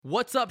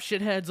What's up,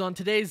 shitheads? On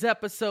today's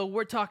episode,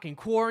 we're talking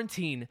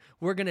quarantine.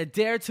 We're gonna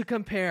dare to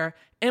compare,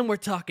 and we're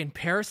talking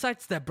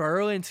parasites that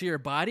burrow into your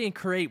body and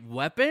create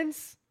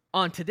weapons?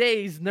 On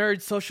today's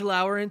Nerd Social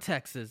Hour in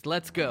Texas.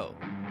 Let's go.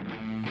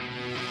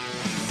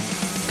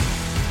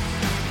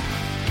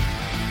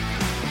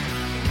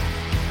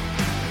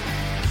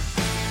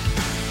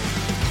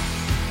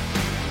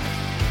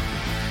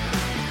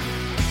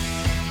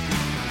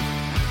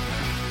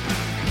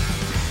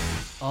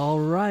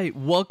 All right,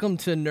 welcome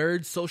to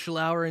Nerd Social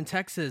Hour in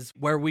Texas,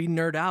 where we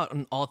nerd out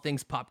on all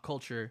things pop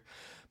culture.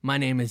 My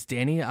name is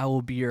Danny. I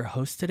will be your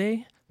host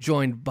today,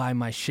 joined by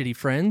my shitty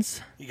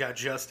friends. You got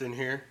Justin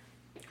here.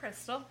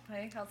 Crystal,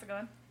 hey, how's it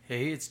going?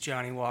 Hey, it's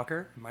Johnny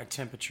Walker. My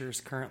temperature is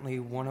currently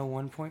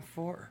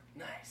 101.4.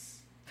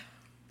 Nice.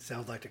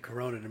 Sounds like the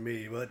Corona to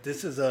me, but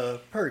this is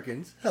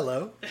Perkins.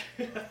 Hello.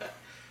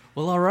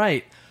 Well, all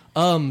right.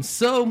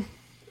 So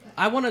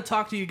I want to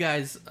talk to you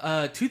guys.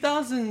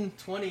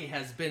 2020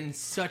 has been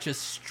such a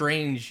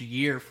strange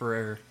year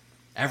for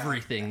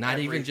everything. Not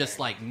even just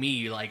like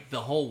me, like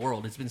the whole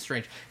world. It's been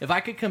strange. If I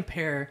could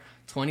compare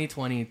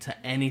 2020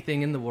 to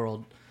anything in the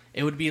world,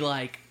 it would be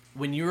like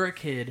when you were a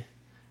kid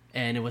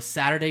and it was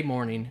Saturday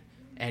morning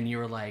and you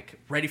were like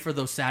ready for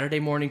those Saturday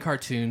morning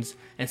cartoons.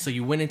 And so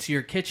you went into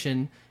your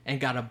kitchen and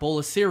got a bowl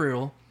of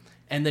cereal,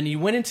 and then you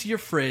went into your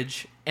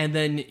fridge and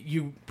then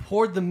you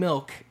poured the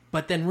milk,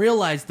 but then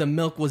realized the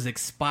milk was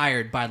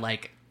expired by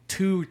like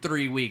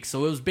 2-3 weeks.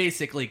 So it was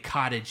basically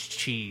cottage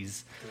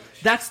cheese.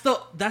 That's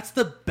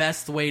the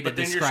best way to But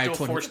then describe you're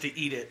still 20. forced to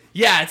eat it.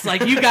 Yeah, it's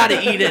like you got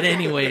to eat it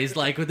anyways.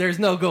 Like there's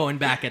no going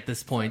back at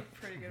this point.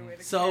 Pretty good way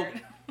to So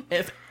compare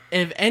it.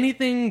 if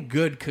anything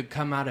good could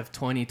come out of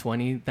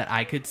 2020 that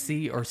I could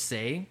see or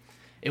say,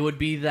 it would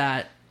be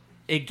that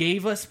it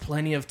gave us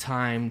plenty of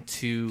time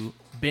to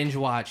binge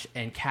watch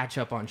and catch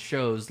up on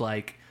shows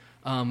like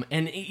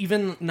and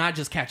even not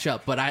just catch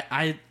up, but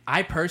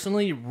I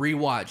personally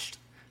rewatched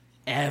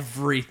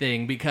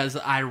everything because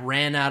I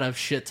ran out of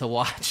shit to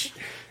watch.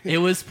 It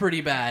was pretty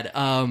bad.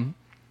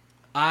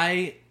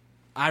 I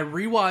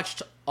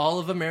rewatched all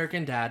of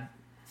American Dad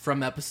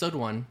from episode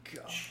 1.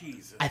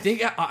 Jesus.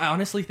 I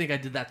honestly think I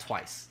did that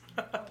twice.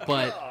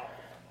 But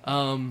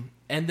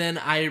and then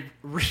I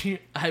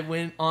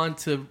went on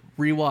to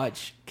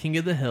rewatch King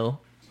of the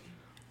Hill,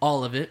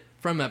 all of it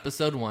from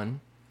episode 1.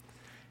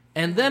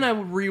 And then I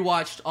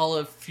rewatched all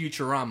of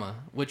Futurama,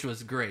 which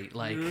was great.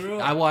 Like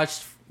I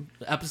watched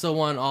episode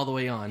 1 all the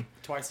way on.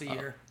 Twice a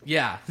year.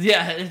 Yeah.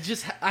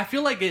 I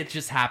feel like it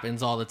just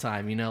happens all the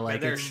time, you know, like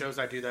And there's it's- shows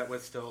I do that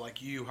with still,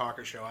 like Yu Yu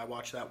Hakusho. I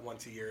watch that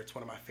once a year. It's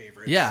one of my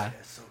favorites. Yeah.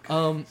 So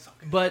good. So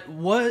good. But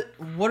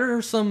what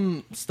are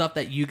some stuff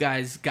that you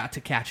guys got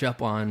to catch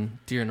up on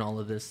during all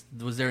of this?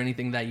 Was there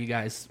anything that you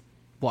guys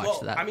watched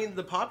Well, that? I mean,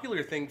 the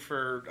popular thing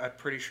for, I'm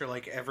pretty sure,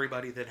 like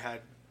everybody that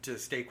had to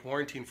stay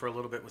quarantined for a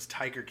little bit was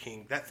Tiger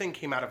King. That thing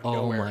came out of Oh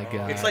nowhere. my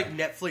God. It's like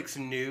Netflix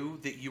knew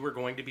that you were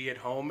going to be at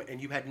home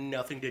and you had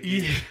nothing to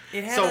do.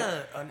 It had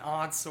So- an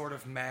odd sort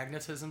of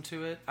magnetism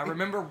to it. I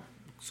remember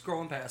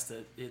scrolling past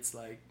it. It's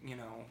like,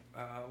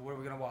 what are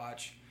we going to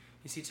watch?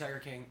 You see Tiger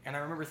King. And I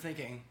remember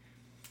thinking,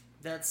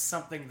 that's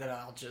something that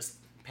I'll just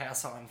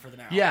pass on for the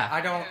now.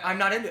 Yeah. I'm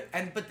not into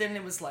it. But then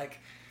it was like,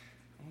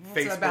 what's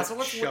Facebook that about?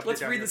 So shoved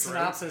let's it down read your the throat.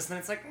 synopsis. And then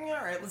it's like, all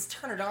right, let's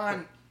turn it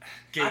on.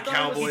 Gay I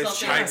thought it was cowboys,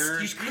 something tigers,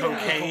 else. You couldn't look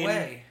cocaine.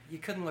 away. You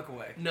couldn't look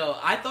away. No,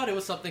 I thought it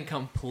was something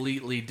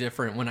completely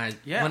different when I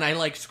Yeah.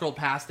 like scrolled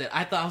past it.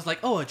 I thought I was like,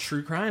 oh, a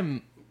true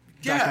crime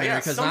Yeah, documentary yeah,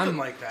 because something I'm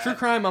like that. true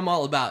crime. I'm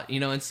all about,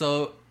 you know, and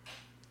so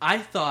I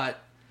thought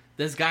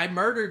this guy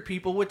murdered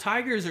people with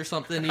tigers or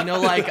something, you know,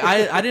 like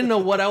I didn't know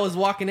what I was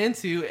walking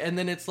into, and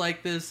then it's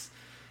like this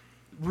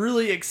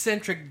really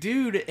eccentric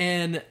dude,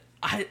 and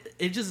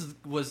it just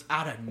was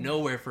out of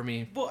nowhere for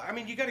me. Well, I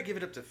mean, you got to give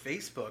it up to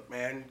Facebook,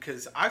 man,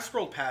 because I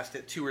scrolled past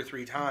it 2 or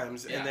 3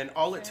 times, Yeah. and then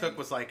all it took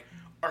was like,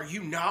 "Are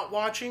you not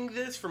watching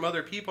this?" from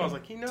other people. I was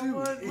like, you know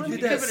what? Dude, Let you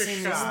me did give that it a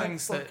seamless shot. thing.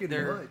 that fucking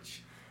they're-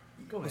 much.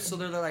 Go ahead. So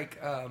they're like,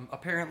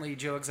 apparently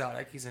Joe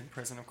Exotic, he's in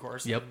prison, of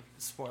course. Yep.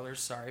 Spoilers,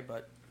 sorry,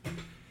 but if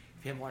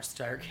you haven't watched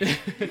Tiger King.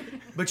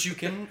 But you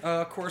can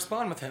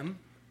correspond with him,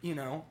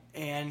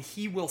 and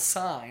he will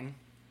sign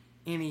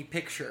any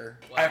picture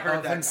I heard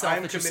of that. himself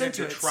I'm that you committed send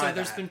to to it. try So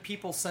there's that been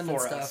people sending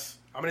for stuff. us.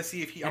 I'm gonna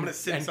see if I'm And- gonna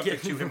send and something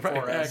get- to him right,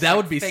 for us. That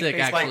would be fake sick,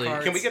 baseball actually.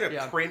 cards. Can we get a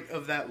Yeah. print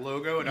of that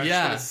logo? And I Yeah.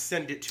 just want to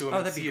send it to him Oh,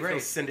 and that'd see be if he'll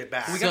great. send it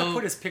back. We So- gotta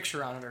put his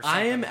picture on it or something.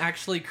 I am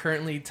actually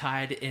currently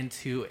tied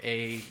into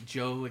a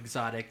Joe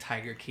Exotic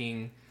Tiger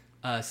King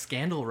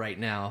scandal right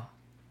now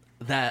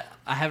that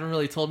I haven't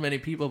really told many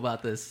people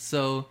about this.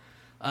 So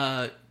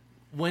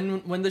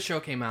when the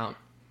show came out,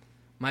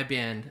 my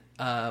band,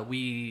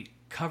 we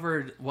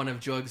covered one of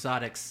Joe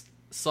Exotic's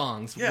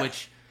songs, Yeah.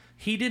 which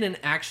he didn't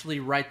actually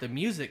write the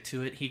music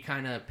to it. He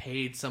kind of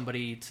paid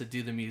somebody to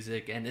do the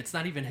music, and it's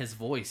not even his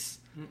voice.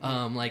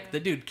 The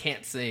dude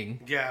can't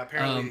sing. Yeah,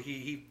 apparently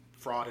he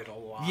frauded a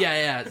lot.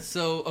 Yeah.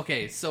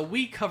 So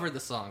we covered the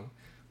song.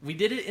 We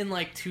did it in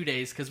like 2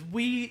 days because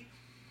we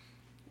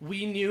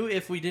knew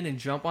if we didn't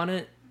jump on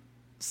it,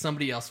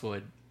 somebody else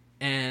would.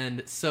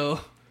 And so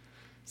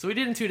So we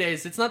did it in 2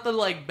 days. It's not the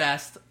like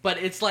best, but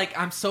it's like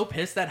I'm so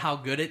pissed at how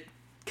good it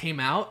came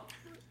out.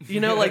 You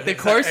know, like the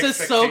chorus is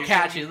so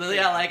catchy.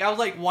 Yeah, like I was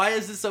like, why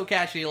is this so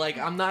catchy? Like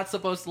I'm not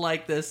supposed to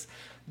like this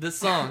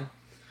song.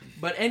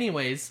 But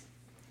anyways,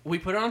 we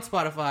put it on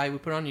Spotify. We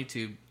put it on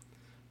YouTube.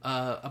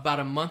 About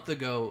a month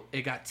ago,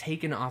 it got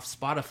taken off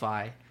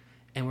Spotify,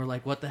 and we're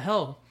like, what the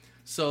hell?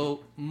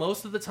 So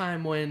most of the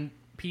time when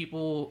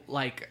people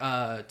like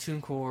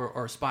TuneCore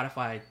or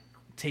Spotify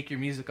take your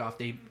music off,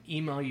 they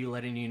email you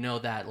letting you know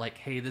that like,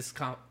 hey, this is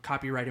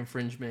copyright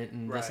infringement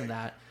and this and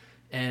that.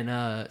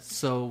 And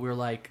so we're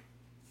like,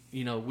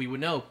 you know, we would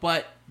know.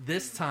 But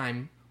this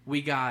time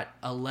we got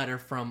a letter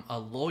from a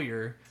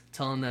lawyer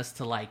telling us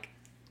to like,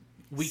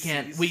 we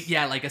can't,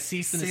 like a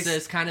cease and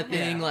desist kind of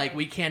thing. Yeah. Like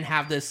we can't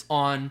have this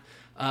on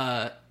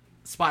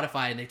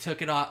Spotify, and they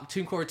took it off.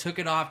 TuneCore took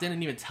it off,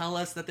 didn't even tell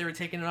us that they were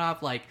taking it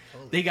off. Like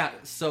they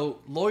got, so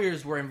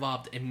lawyers were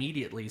involved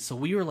immediately. So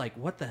we were like,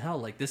 what the hell?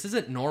 Like this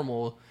isn't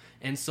normal.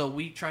 And so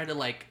we tried to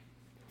like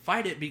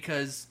fight it,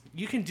 because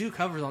you can do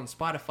covers on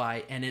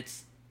Spotify, and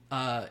it's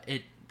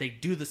they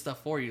do the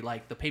stuff for you,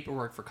 like the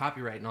paperwork for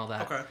copyright and all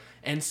that. Okay.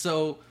 And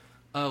so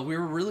we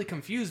were really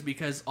confused,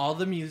 because all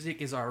the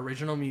music is our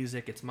original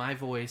music. It's my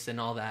voice and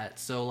all that.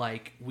 So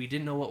like we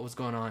didn't know what was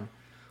going on.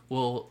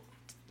 Well,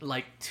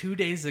 like 2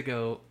 days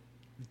ago,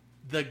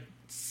 the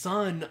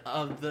son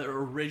of the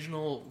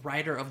original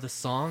writer of the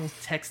song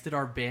texted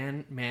our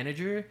band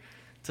manager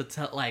to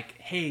tell, like,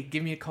 hey,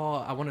 give me a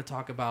call. I want to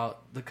talk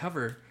about the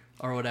cover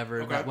or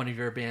whatever that one of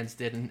your bands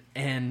did.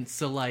 And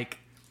so, like,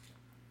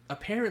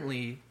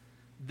 apparently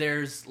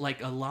there's,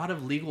 like, a lot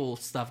of legal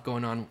stuff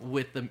going on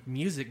with the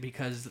music,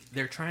 because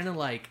they're trying to,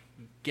 like,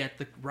 get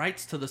the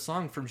rights to the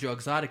song from Joe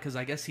Exotic, because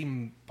I guess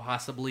he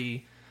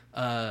possibly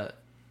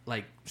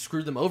like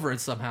screwed them over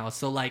somehow.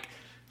 So like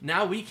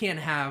now we can't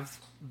have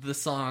the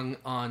song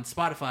on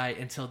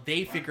Spotify until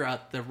they figure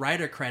out the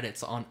writer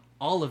credits on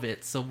all of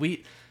it.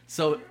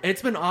 So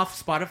it's been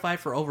off Spotify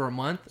for over a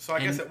month. So I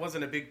guess it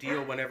wasn't a big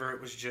deal whenever it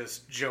was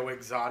just Joe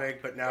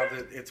Exotic, but now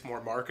that it's more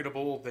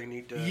marketable, they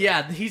need to...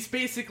 Yeah, he's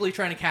basically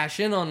trying to cash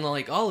in on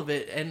like all of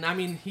it. And I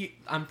mean,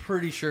 I'm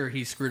pretty sure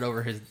he screwed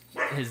over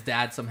his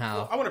dad somehow.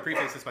 Well, I want to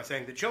preface this by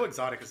saying that Joe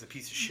Exotic is a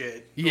piece of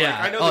shit. Yeah. Like,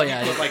 I know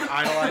that people like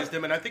idolized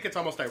him, and I think it's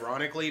almost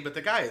ironically, but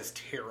the guy is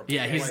terrible.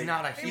 Yeah, he's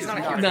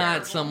like,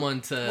 not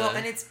someone to... Well,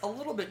 and it's a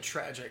little bit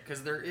tragic,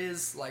 because there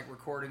is like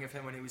recording of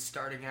him when he was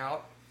starting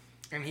out,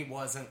 and he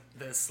wasn't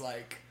this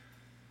like...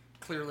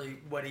 clearly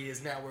what he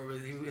is now, where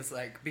he was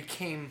like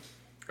became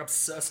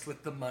obsessed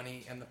with the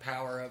money and the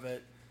power of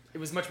it. It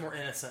was much more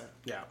innocent.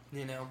 Yeah,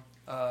 you know.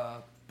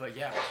 But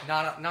yeah,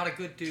 not a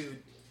good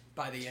dude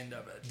by the end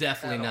of it.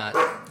 Definitely not.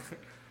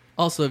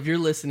 Also, if you're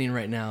listening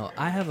right now,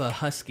 I have a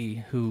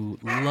husky who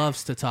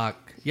loves to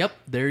talk. Yep,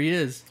 there he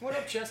is. What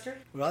up, Chester?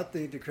 What I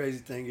think the crazy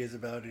thing is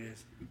about it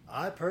is,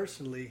 I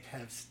personally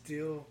have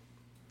still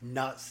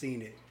not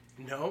seen it.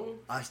 No,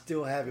 I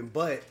still haven't,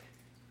 but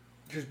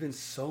there's been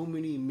so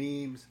many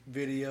memes,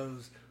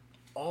 videos,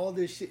 all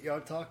this shit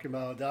y'all talking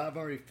about that I've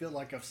already feel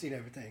like I've seen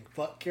everything.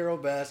 Fuck Carol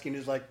Baskin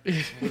is like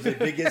was the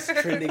biggest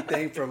trending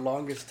thing for the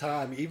longest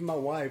time. Even my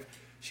wife,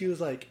 she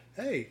was like,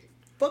 "Hey,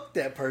 fuck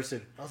that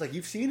person." I was like,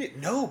 "You've seen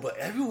it?" No, but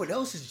everyone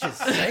else is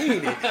just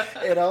saying it,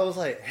 and I was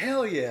like,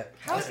 "Hell yeah!"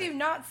 How have you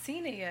not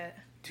seen it yet?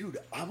 Dude,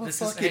 I'm a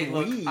fucking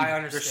weeb. I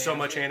understand. There's so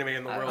much anime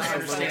in the world. I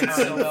understand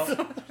so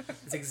well.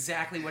 It's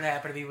exactly what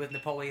happened to me with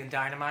Napoleon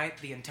Dynamite.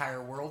 The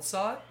entire world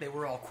saw it. They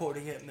were all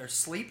quoting it in their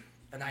sleep,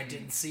 and I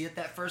didn't see it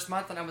that first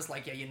month. And I was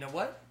like, "Yeah, you know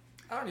what?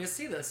 I don't need to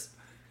see this.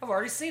 I've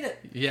already seen it."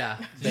 Yeah,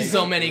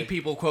 so many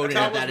people quoting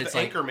it that it's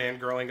like Anchorman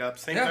growing up.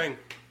 Same thing.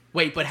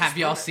 Wait, but have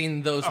y'all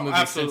seen those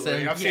movies since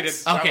then? I've seen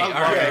it. Okay, all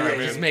right.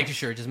 Yeah. Just making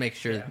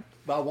sure. Yeah.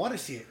 But I want to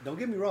see it. Don't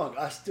get me wrong.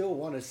 I still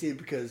want to see it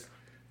because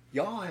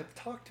y'all have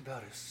talked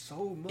about it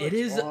so much. It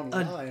is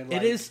online.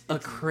 it is a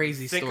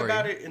crazy story. Think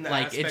about it in the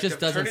like aspect it just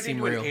of doesn't turn it seem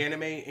into real. an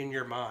anime in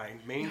your mind.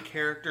 Main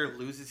character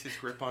loses his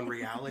grip on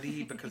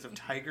reality because of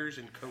tigers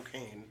and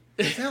cocaine.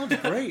 It sounds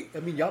great. I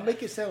mean, y'all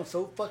make it sound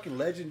so fucking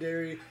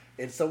legendary.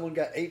 And someone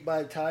got ate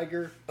by a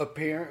tiger,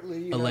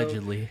 apparently. You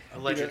Allegedly. know?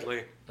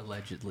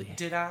 Allegedly.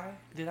 Did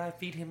I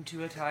feed him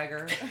to a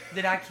tiger?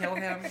 Did I kill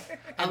him?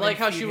 I like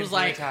how she was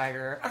like,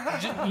 tiger.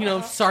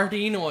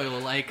 Sardine oil.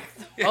 Like,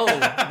 oh,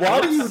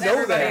 why do you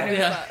know that?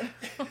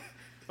 Yeah.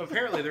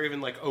 Apparently, they're even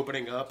like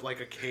opening up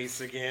like a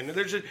case again.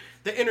 There's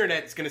the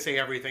internet's going to say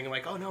everything.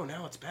 Like, oh no,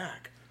 now it's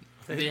back.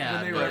 When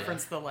they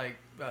referenced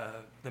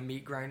the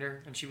meat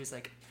grinder, and she was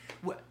like,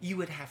 "What? You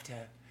would have to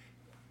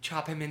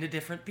chop him into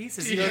different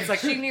pieces." You know, it's like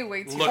She knew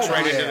way too looks much.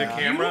 right into the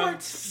camera.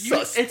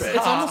 It's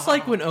almost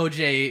like when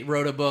OJ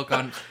wrote a book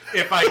on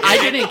If I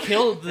didn't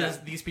kill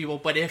these people,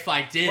 but if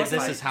I did,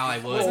 this is how I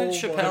would. Wasn't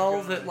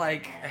Chappelle that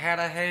like had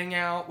a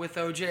hangout with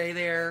OJ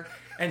there,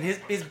 and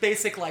his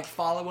basic like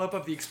follow up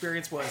of the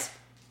experience was,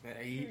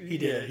 he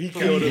did. He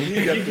killed him.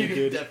 He definitely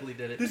did. Definitely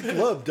did it. This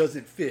glove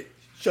doesn't fit.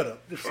 Shut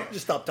up.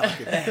 Just stop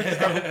talking.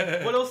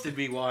 What else did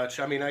we watch?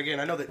 I mean, again,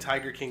 I know that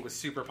Tiger King was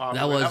super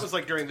popular. That was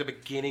like during the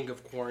beginning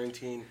of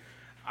quarantine.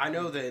 I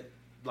know that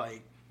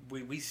like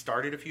we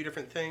started a few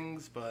different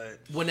things, but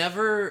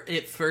Whenever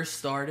it first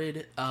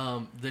started,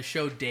 the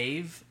show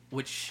Dave,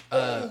 which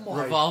Oh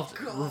my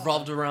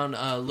revolved around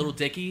Little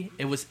Dicky,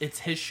 it's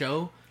his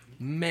show.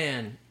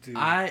 Man, Dude.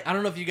 I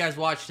don't know if you guys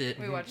watched it.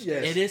 We watched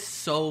Yes. It is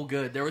so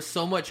good. There was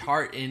so much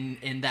heart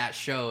in that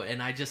show,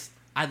 and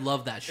I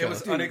love that show. it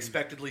was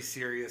unexpectedly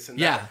serious. And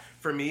Yeah. that,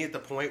 for me, at the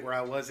point where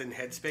I was in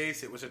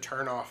Headspace, it was a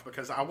turnoff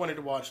because I wanted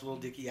to watch Little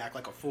Dicky act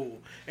like a fool,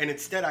 and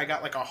instead I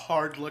got like a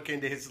hard look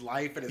into his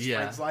life and his Yeah.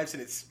 friends' lives,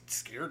 and it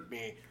scared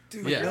me.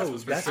 Dude, Yeah. no,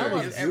 That's that's what what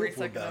was was every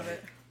beautiful second about of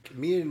it. it.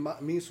 Me and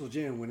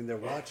Souljan went in there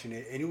watching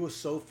it, and it was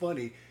so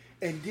funny.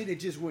 And then it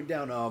just went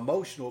down an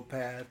emotional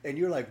path, and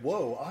you're like,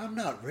 "Whoa, I'm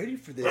not ready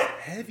for this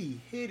heavy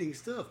hitting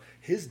stuff."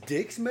 His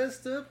dick's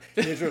messed up,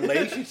 his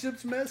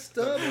relationships messed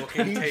up.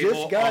 milking He table,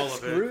 just got all of it.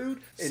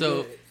 screwed. and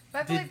So- then- But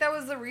I feel like that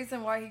was the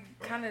reason why he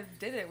kind of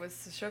did it, was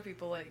to show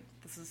people, like,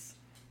 this is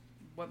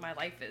what my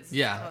life is.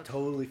 Yeah. Oh,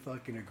 totally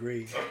fucking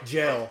agree.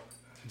 Gel.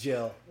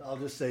 I'll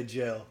just say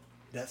Gel.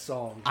 That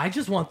song. I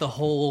just want the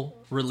whole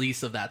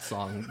release of that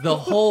song. The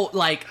whole,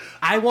 like,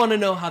 I want to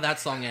know how that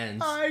song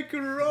ends. I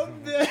could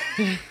rub that.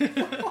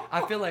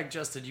 I feel like,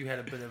 Justin, you had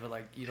a bit of a,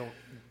 like, you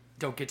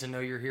don't get to know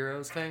your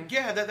heroes thing.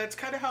 Yeah, that's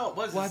kind of how it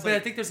was. Well, It's but I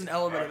like- think there's an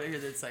element of it here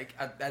that's like,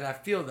 and I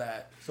feel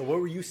that. So what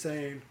were you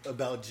saying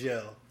about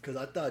Gel? Because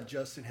I thought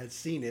Justin had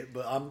seen it,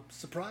 but I'm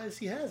surprised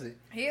he hasn't.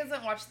 He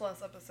hasn't watched the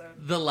last episode.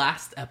 The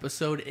last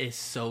episode is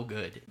so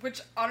good.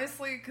 Which,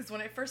 honestly, because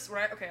when I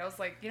was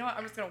like, you know what,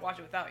 I'm just going to watch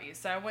it without you.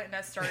 So I went and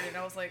I started, and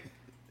I was like,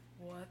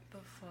 what the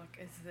fuck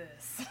is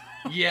this?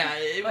 Yeah,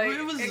 it, Like,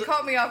 it was. it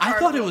caught me off I guard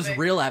thought a it little was bit.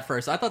 real at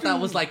first. I thought that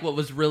was like what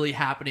was really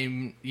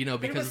happening, you know,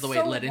 But because was of the way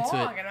so it led into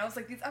long, it. And I was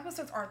like, these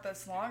episodes aren't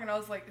this long. And I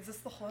was like, is this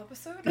the whole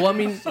episode? Well, I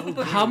mean,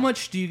 how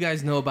much do you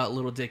guys know about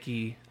Little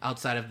Dicky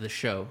outside of the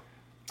show?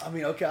 I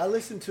mean, okay, I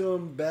listened to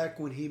him back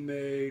when he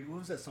made, what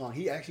was that song?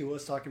 He actually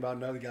was talking about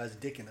another guy's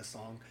dick in the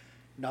song,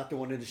 not the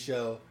one in the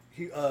show.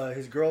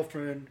 His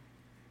girlfriend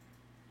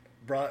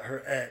brought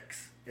her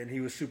ex, and he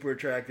was super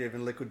attractive,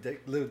 and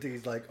Little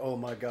Dicky's like, oh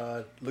my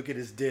god, look at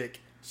his dick,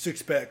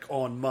 six pack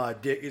on my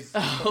dick. It's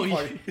Oh,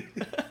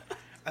 yeah.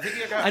 I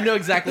think I got. I know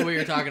exactly what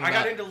you're talking I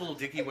about. got into Little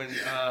Dicky when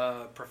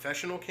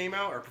Professional came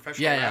out, or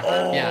Professional Yeah, yeah. Rapper.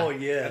 Oh Yeah.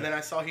 yeah. And then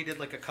I saw he did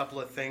like a couple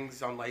of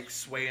things on like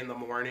Sway in the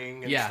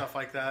Morning and Yeah. stuff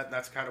like that. And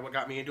that's kind of what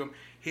got me into him.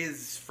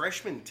 His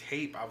freshman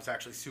tape, I was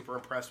actually super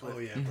impressed with. Oh,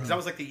 yeah, because bro. that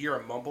was like the year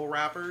of mumble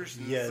rappers.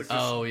 And Yes. it's like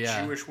this Oh,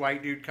 yeah. Jewish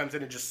white dude comes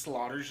in and just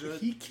slaughters it.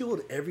 He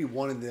killed every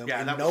one of them, Yeah,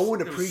 and that no was-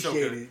 one it was so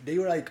appreciated good. it. They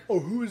were like, "Oh,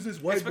 who is this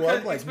white It's boy?" because,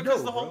 I'm like, it's because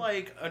no, the whole bro.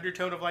 like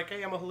undertone of like,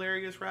 hey, I'm a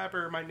hilarious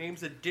rapper. My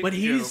name's a dick But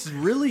he's joke.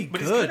 really But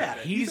good. he's good at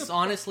it. He's He's a-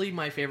 honestly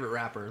my favorite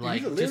rapper.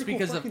 Like a just lyrical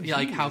because of fucking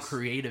like how genius.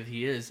 creative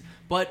he is.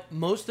 But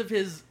most of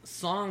his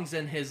songs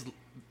and his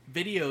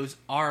videos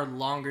are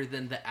longer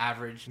than the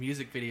average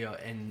music video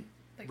and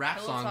Like rap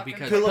Pillow song Talk and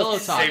because Pillow- Pillow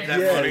Talk Save is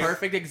that money. a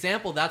perfect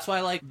example. That's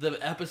why like the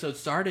episode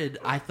started,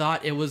 I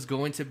thought it was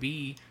going to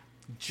be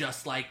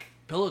just like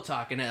Pillow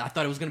Talk, and I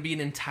thought it was going to be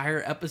an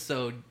entire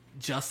episode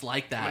just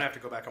like that. I'm gonna have to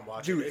go back and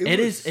watch Dude, it. It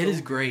was is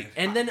so great.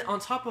 good. And then on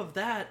top of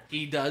that,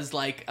 he does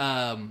like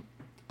a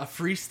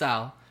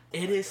freestyle.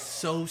 It is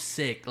so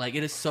sick. Like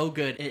it is so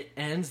good. It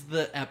ends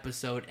the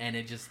episode and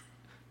it just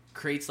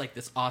creates like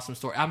this awesome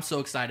story. I'm so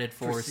excited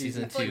for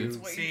season I feel like 2. it's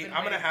what See, you've been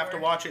I'm gonna waiting have to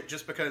for. watch it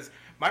just because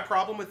my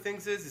problem with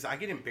things is I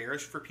get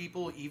embarrassed for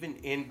people even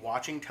in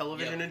watching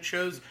television Yep. and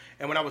shows.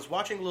 And when I was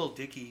watching Lil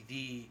Dicky,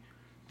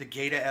 the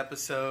Gata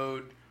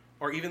episode,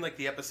 or even like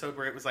the episode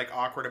where it was like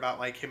awkward about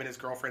like him and his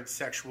girlfriend's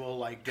sexual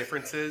like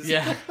differences.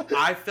 Yeah.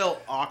 I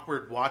felt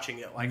awkward watching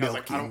it. Like I was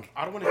like, Milking.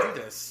 I don't want to do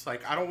this.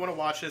 Like I don't want to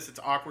watch this. It's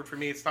awkward for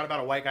me. It's not about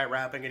a white guy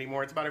rapping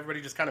anymore. It's about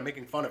everybody just kind of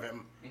making fun of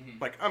him.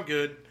 Like I'm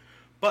good.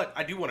 But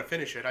I do want to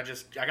finish it. I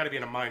got to be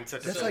in a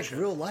mindset to That's finish like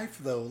it. real life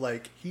though.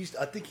 Like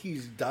I think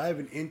he's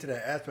diving into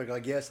that aspect.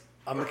 Like, yes,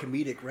 I'm a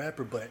comedic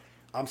rapper, but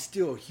I'm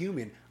still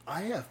human.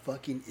 I have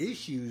fucking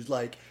issues.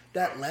 Like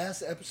that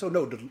last episode,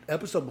 no, the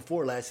episode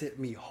before last hit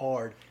me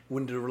hard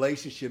when the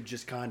relationship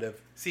just kind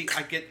of. See,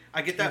 I get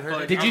that. heard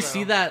But it. Did you know.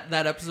 see that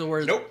episode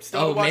where? Nope, still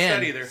oh haven't watched man!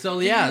 that either. So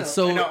yeah, Yeah.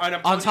 so I know, and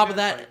I'm on telling top you of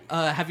that's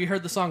that, have you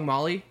heard the song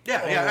Molly?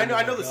 Yeah, Oh I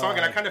my know the song,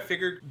 and I God. kind of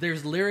figured.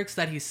 There's lyrics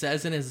that he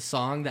says in his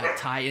song that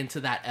tie into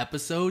that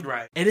episode.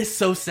 Right. It is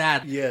so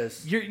sad.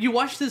 Yes. You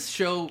watch this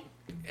show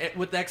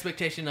with the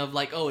expectation of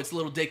like, oh, it's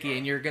Little Dicky,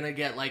 and you're gonna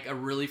get like a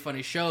really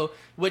funny show.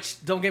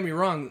 Which, don't get me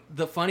wrong,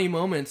 the funny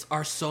moments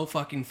are so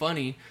fucking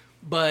funny,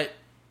 but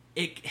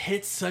it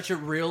hits such a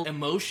real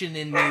emotion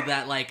in me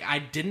that like I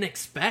didn't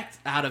expect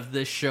out of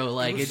this show.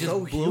 Like was it just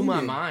so blew my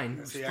human.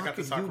 mind. See, I got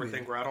this fucking awkward human.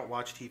 thing where I don't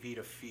watch TV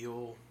to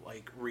feel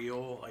like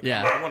real. Like,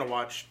 Yeah. I want to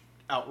watch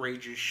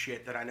outrageous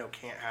shit that I know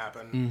can't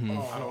happen. Mm-hmm.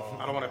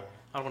 I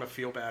don't want to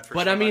feel bad for.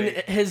 But I somebody. mean,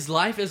 his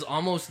life is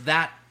almost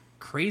that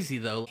crazy,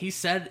 though. He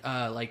said,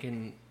 like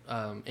in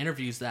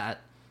interviews,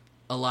 that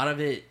a lot of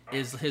it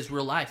is his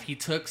real life. He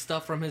took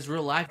stuff from his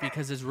real life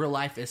because his real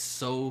life is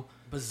so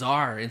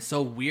bizarre and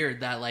so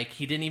weird that like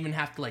he didn't even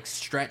have to like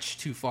stretch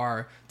too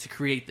far to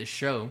create the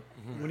show.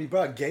 When he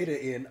brought Gata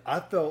in, I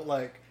felt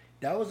like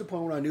that was the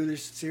point when I knew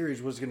this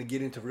series was going to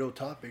get into real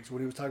topics.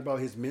 When he was talking about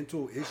his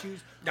mental issues,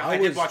 No, I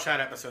did watch that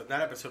episode.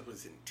 That episode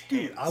was intense.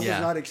 Dude, I was Yeah.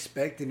 not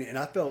expecting it, and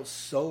I felt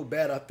so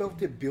bad. I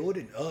felt it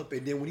building up,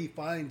 and then when he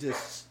finally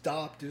just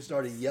stopped and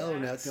started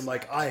yelling at them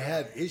like, "I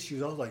have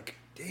issues," I was like,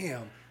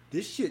 "Damn,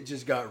 this shit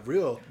just got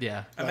real."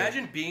 Yeah.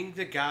 Imagine being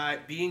the guy,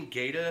 being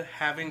Gata,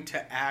 having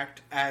to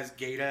act as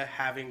Gata,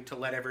 having to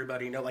let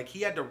everybody know. Like,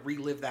 he had to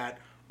relive that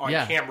on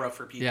Yeah. camera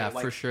for people. Yeah,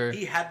 like, for sure.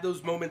 He had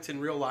those moments in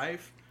real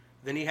life,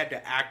 then he had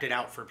to act it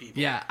out for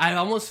people. Yeah, I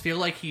almost feel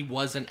like he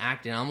wasn't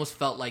acting. I almost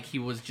felt like he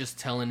was just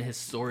telling his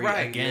story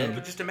Right. again.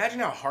 But just imagine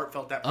how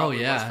heartfelt that probably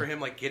was yeah. for him,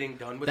 like, getting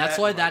done with That's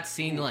that. why and, that like,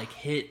 scene like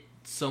hit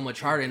so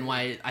much harder, and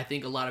why I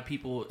think a lot of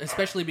people,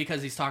 especially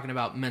because he's talking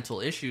about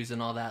mental issues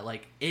and all that,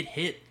 like it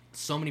hit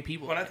so many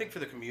people. When I think for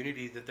the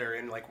community that they're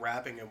in, like,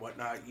 rapping and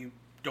whatnot, you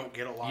don't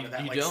get a lot You- of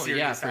that, you like, don't, serious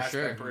yeah, for aspect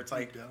sure. where it's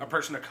like a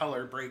person of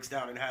color breaks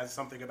down and has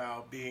something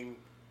about being,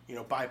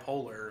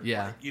 bipolar.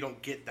 Yeah. Like, you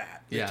don't get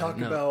that. They Yeah, talk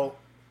no. about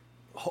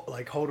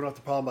like holding off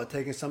the problem by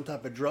taking some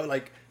type of drug.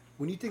 Like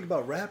when you think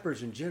about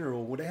rappers in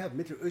general, when they have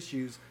mental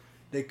issues,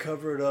 they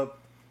cover it up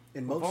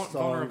in most songs.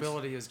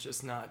 Vulnerability is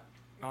just not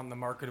on the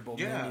marketable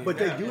Yeah. menu. But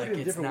they Yeah. do Like, it in a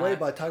it's different not- way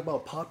by talking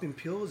about popping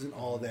pills and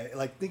all that.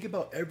 Like think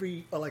about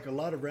like a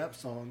lot of rap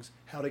songs,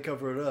 how they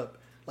cover it up.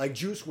 Like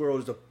Juice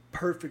WRLD is a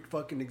perfect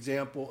fucking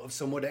example of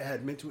someone that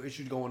had mental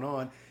issues going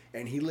on,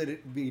 and he let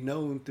it be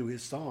known through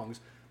his songs.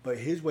 But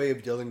his way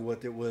of dealing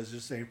with it was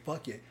just saying,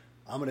 "Fuck it,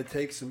 I'm gonna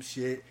take some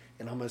shit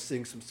and I'm gonna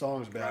sing some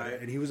songs about Right.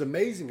 it." And he was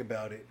amazing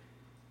about it.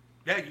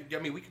 Yeah,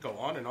 we could go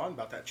on and on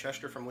about that.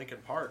 Chester from Linkin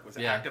Park was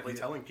Yeah. actively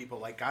telling people,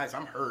 like, guys,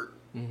 I'm hurt.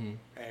 Mm-hmm.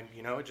 And,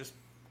 it just,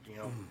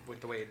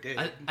 went the way it did.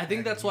 I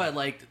think that's why I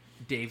liked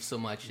Dave so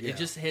much. Yeah. It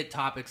just hit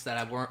topics that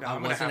I No, I I'm gonna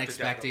wasn't have to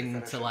expecting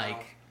definitely to finish it like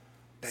out.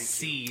 Thank you.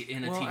 see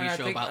in a Well, and TV I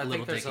show think, about I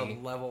Little think there's Dicky.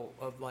 a level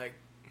of like,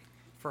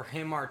 for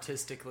him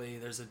artistically,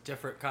 there's a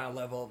different kind of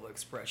level of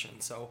expression.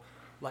 So,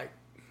 like,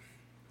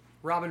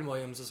 Robin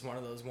Williams is one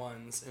of those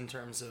ones in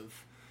terms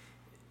of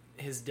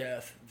his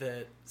death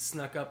that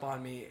snuck up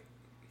on me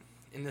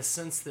in the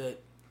sense that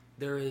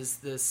there is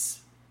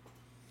this,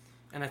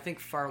 and I think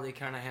Farley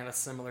kind of had a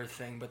similar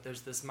thing, but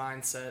there's this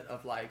mindset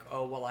of like,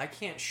 oh, well, I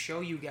can't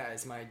show you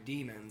guys my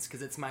demons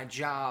because it's my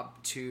job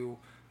to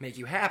make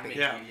you happy.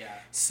 Yeah.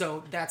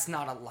 So that's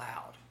not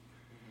allowed.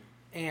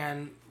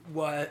 And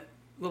what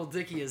Little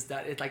Dicky is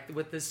that it like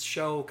what this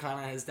show kind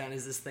of has done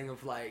is this thing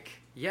of like,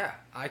 yeah,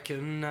 I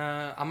can.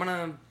 I'm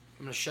gonna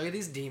show you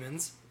these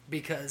demons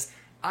because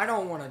I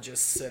don't want to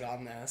just sit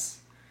on this,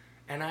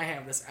 and I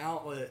have this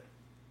outlet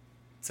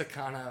to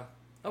kind of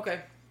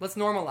let's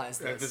normalize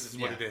this. This is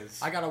what it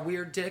is. I got a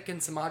weird dick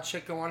and some odd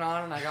shit going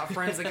on, and I got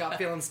friends that got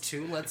feelings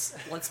too. Let's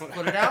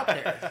put it out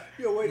there.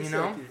 Yo, wait a You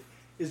know? second.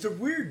 Is the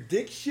weird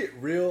dick shit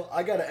real?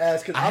 I gotta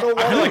ask because I don't I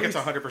want feel to. like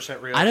it's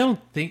 100% real.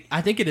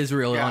 I think it is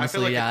real, Yeah, honestly. I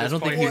feel like Yeah, at I this don't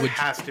point think he it would.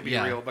 has to be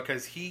yeah. real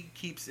because he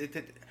keeps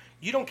it.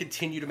 You don't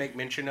continue to make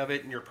mention of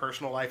it in your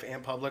personal life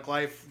and public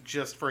life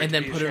just for it And to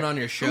then be a put it show. on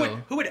your show.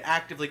 Who would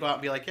actively go out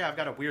and be like, yeah, I've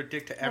got a weird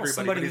dick to Well, everybody,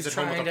 somebody but who's he's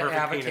at home trying with a to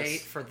perfect advocate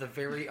penis. for the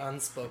very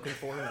unspoken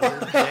for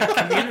weird dick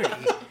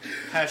community.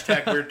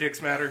 Hashtag weird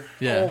dicks matter.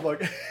 Yeah. Oh my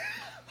god.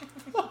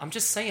 I'm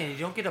just saying, you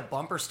don't get a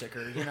bumper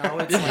sticker. You know,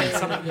 it's like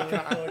something you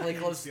kind of play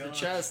close to the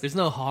chest. There's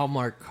no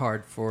Hallmark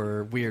card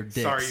for weird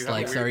dicks. Sorry, you have a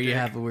like, weird sorry, you dick.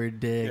 have a weird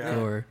dick, Yeah.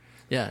 or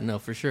no,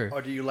 for sure.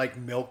 Or do you like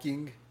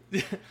milking?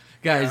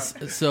 Guys,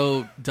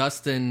 so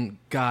Dustin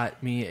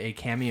got me a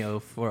cameo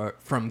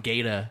from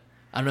Gata.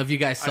 I don't know if you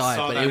guys saw,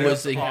 saw it, but that. it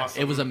was It was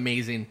awesome. it was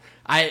amazing.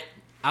 I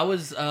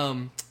was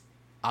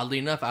oddly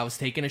enough, I was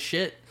taking a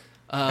shit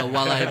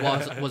while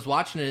I was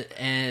watching it,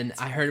 and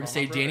I heard him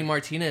say Danny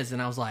Martinez,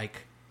 and I was like,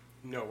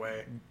 No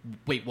way.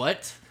 wait,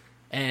 what?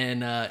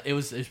 And it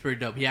was pretty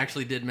dope. He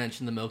actually did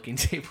mention the milking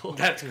table.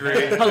 That's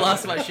great. I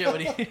lost my shit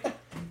when he.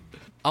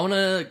 I want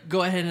to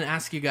go ahead and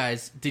ask you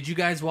guys: did you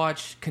guys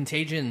watch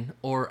Contagion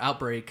or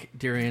Outbreak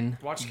during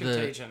Watch the?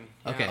 Contagion.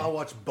 Yeah. Okay. I'll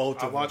watch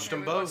both I of watched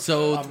them. them both.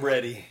 So I'm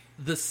ready.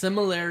 the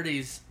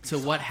similarities to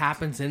what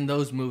happens in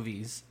those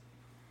movies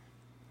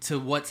to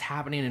what's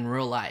happening in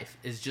real life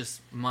is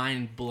just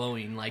mind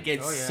blowing. Like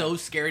it's Oh, yeah. so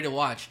scary to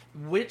watch.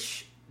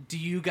 Which do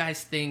you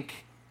guys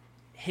think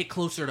hit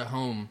closer to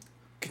home?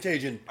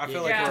 Contagion. I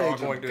feel Yeah. like we're all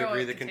Contagion. going to Go agree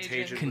with that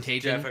Contagion,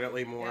 Contagion. was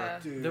definitely more. Yeah.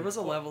 Dude. There was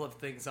a level of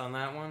things on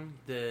that one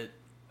that,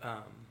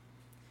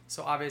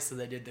 so obviously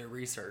they did their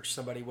research.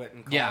 Somebody went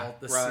and called Yeah,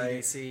 the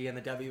right. CDC and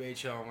the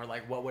WHO and were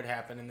like, what would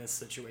happen in this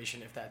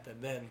situation if that,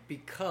 then?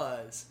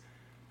 Because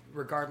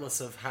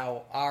regardless of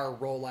how our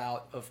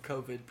rollout of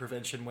COVID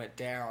prevention went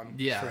down,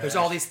 Yeah. there's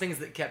all these things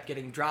that kept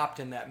getting dropped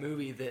in that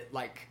movie that,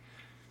 like,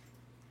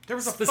 There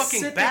was a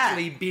specifically fucking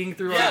bat. being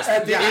through Yes, our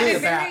at the Yeah,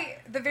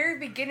 end. the of very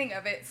beginning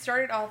of it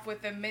started off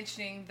with them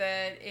mentioning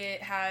that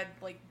it had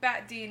like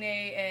bat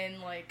DNA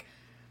and like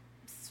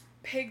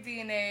pig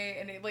DNA,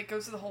 and it like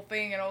goes through the whole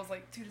thing. And I was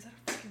like, dude, is that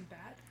a fucking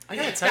bat? I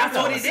gotta tell you, That's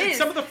what though, it is.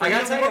 Some of the I gotta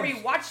And tell when you-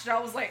 we watched it, I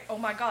was like, oh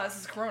my god, this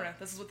is Corona.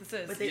 This is what this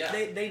is. But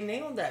they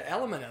nailed that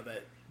element of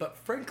it. But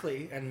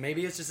frankly, and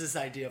maybe it's just this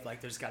idea of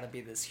like there's got to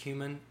be this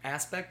human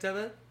aspect of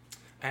it.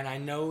 And I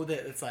know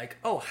that it's like,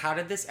 oh, how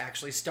did this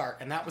actually start?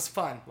 And that was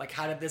fun. Like,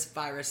 how did this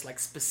virus, like,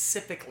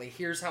 specifically,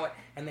 here's how it,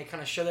 and they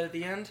kind of show that at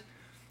the end.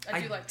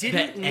 I do like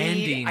that.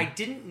 I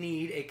didn't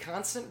need a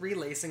constant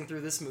relacing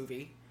through this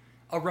movie,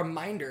 a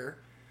reminder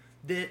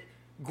that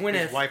Gwyneth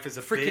His wife is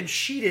a freaking bitch.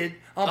 cheated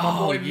on my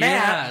boy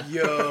Matt,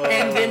 Yo.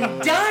 and then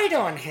died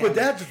on him. But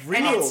that's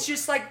real. And it's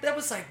just like, that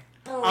was like,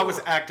 bro, I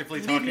was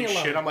actively leave me talking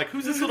alone. shit. I'm like,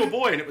 who's this little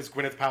boy? And it was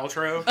Gwyneth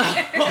Paltrow.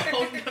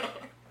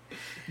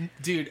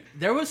 Dude,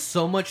 there was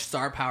so much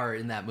star power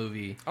in that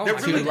movie. Oh There my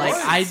really Dude, like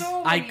was.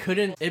 I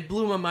couldn't. It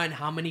blew my mind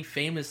how many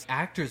famous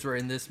actors were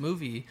in this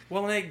movie.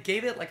 Well, and it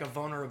gave it like a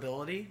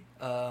vulnerability.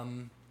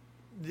 The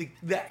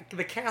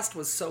cast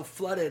was so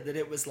flooded that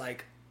it was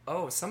like,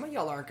 oh, some of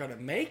y'all aren't gonna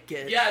make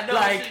it. Yeah, no,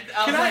 like,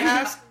 Can I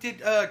ask,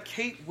 did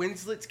Kate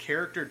Winslet's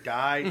character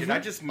die? Did I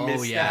just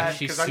miss yeah, that?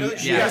 she's Because I know that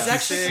su- she yeah, It was was she's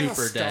actually sick. kind of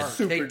super dead.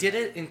 stark. They Super did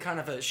it in kind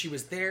of a. She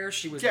was there.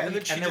 She was Yeah, and weak,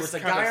 then she and there was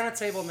just a guy kinda on a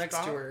table next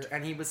to stopped. her,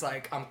 and he was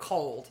like, "I'm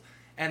cold,"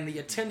 and the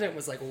attendant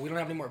was like, "Well, we don't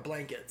have any more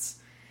blankets,"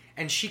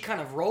 and she kind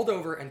of rolled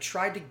over and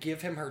tried to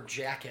give him her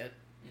jacket.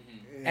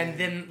 And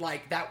then,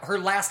 like that, her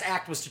last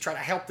act was to try to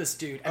help this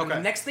dude. And Okay. the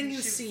next thing you She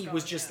was see gone,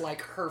 was just yeah.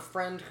 like her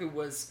friend who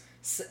was,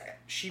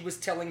 she was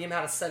telling him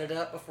how to set it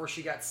up before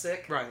she got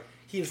sick. Right.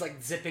 He was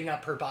like zipping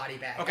up her body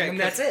bag. Okay, and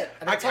then that's it.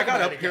 And I they're talking got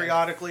about up it again.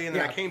 periodically, and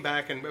then I Yeah. came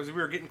back, and as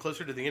we were getting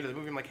closer to the end of the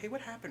movie, I'm like, hey,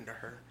 what happened to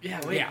her? Yeah,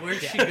 Oh, wait, yeah,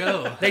 where'd yeah. she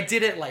go? They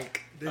did it like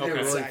They did Okay. it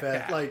really Exact-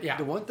 fast. yeah, Like yeah.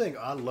 the one thing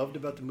I loved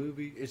about the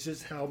movie is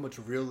just how much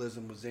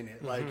realism was in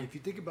it. Like if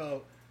you think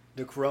about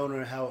the corona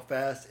and how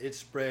fast it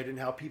spread and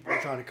how people were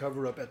trying to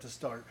cover up at the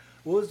start,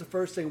 what was the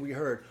first thing we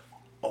heard?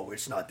 Oh,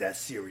 it's not that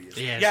serious.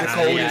 Yeah, Yeah, the it's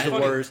cold not- is the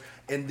funny. worst.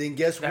 And then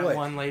guess That what?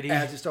 one lady-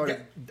 As it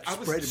started I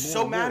was spreading more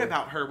so and mad more.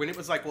 about her when it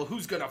was like, well,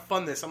 who's going to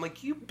fund this? I'm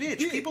like, you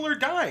bitch, people are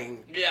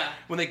dying. Yeah.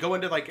 When they go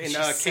into, like, and She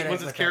Kate said it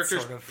Winslet's with that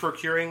character's sort of-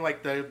 procuring,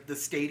 like, the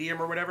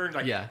stadium or whatever,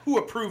 like, Yeah. who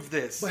approved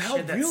this? But how She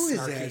had that real is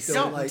snarky that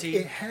though? Like certainty.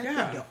 it happened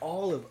Yeah. to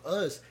all of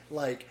us.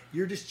 Like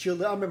you're just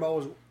chilling. I remember I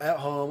was at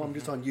home. I'm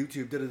just on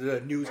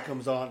YouTube. News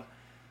comes on,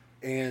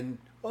 and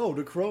oh,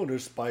 the corona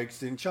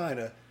spikes in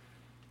China.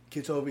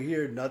 Kids over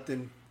here,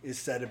 nothing is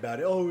said about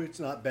it. Oh, it's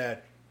not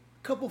bad.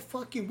 Couple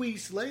fucking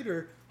weeks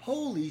later,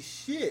 holy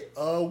shit.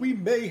 We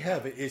may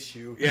have an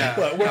issue. Yeah.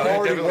 but we're No,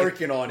 already definitely.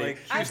 working on Like,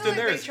 it. I Houston, feel like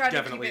there they is tried to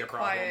keep definitely it a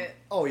problem. quiet.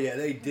 Oh yeah,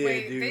 they did,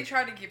 Wait, dude. they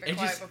tried to keep it It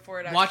quiet just before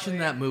it actually. watching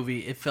that movie,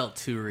 it felt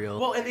too real.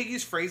 Well, and they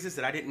use phrases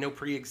that I didn't know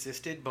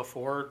pre-existed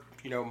before,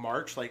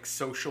 March, like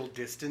social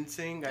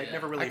distancing. I'd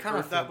never really I kind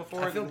heard of that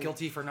before. I feel And-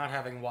 guilty for not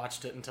having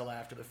watched it until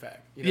after the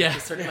fact. Yeah.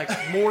 just certain, like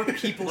more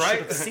people Right?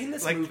 should have seen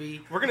this Like,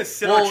 movie. We're gonna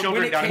sit Well, our children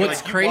when it down and came- be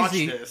what's like, you watch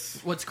crazy? this.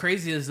 What's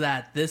crazy is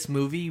that this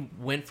movie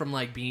went from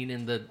like being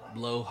in the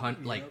low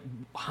like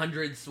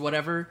hundreds,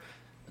 whatever,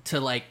 to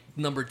like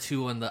number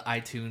 2 on the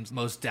iTunes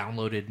most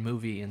downloaded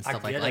movie and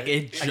stuff like get like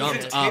it. it I get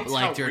jumped it. up It's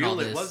like how during real all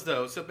it this. was,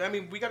 though. So I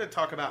mean, we got to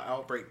talk about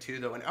Outbreak too,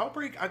 though. And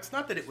Outbreak, it's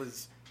not that it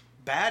was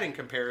bad in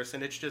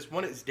comparison. It's just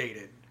one, it's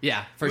dated.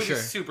 Yeah, for It was sure.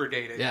 super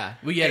dated. Yeah,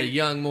 we had a And-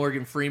 young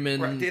Morgan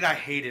Freeman. Right, did I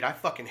hate it? I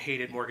fucking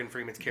hated Morgan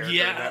Freeman's character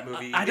Yeah, in that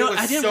movie. I It don't- was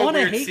I didn't so wanna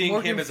weird hate seeing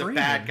Morgan him as a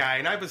Freeman. bad guy,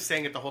 and I was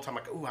saying it the whole time,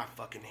 like, "Ooh, I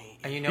fucking hate you."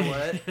 And you know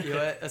what?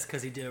 That's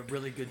because he did a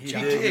really good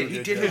job. He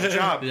did his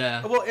job.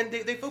 Yeah. Well, and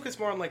they focus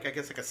more on like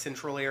a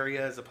central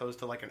area as opposed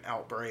to like an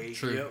outbreak.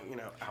 True.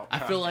 Out. I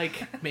feel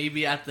like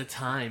maybe at the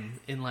time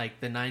in like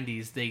the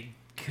 90s they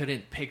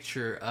couldn't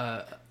picture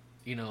a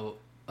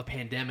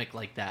pandemic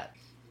like that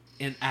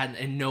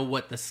and know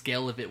what the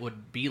scale of it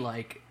would be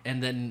like,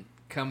 and then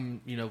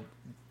come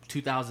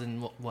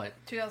 2000 what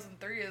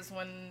 2003 is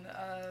when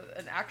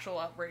an actual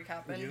outbreak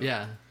happened.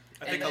 yeah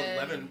I think and then-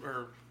 11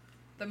 or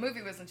The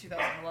movie was in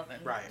 2011.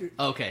 right.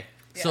 okay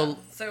Yeah. so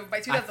So by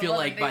 2011, I feel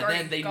like by they've then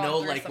already they gone know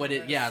through like some what of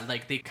it this.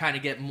 like they kind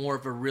of get more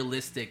of a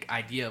realistic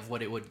idea of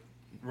what it would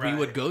we Right.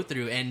 would go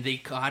through, and they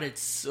got it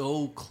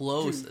so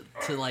close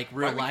to like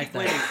real Why we life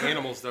keep that blaming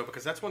animals though,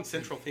 because that's one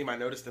central theme I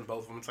noticed in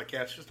both of them. It's like,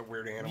 yeah, it's just a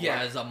weird animal.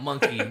 yeah, as a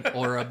monkey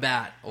or a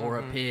bat or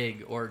a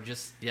pig or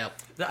just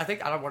I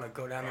think I don't want to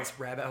go down this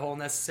rabbit hole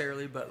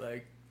necessarily, but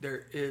like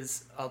there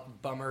is a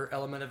bummer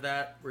element of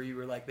that where you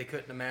were like they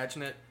couldn't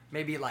imagine it.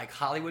 Maybe like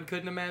Hollywood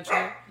couldn't imagine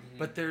it,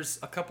 but there's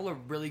a couple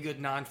of really good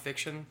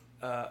nonfiction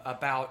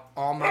about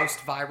almost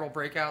viral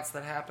breakouts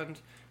that happened.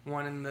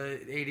 One in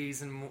the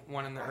 80s and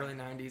one in the early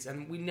 90s,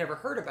 and we never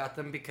heard about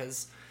them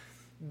because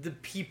the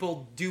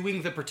people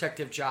doing the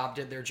protective job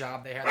did their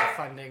job. They had the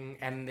funding,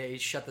 and they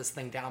shut this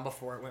thing down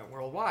before it went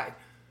worldwide.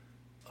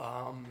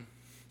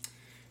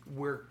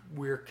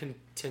 We're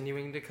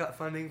continuing to cut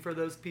funding for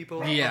those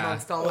people. Yeah.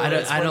 amongst all I of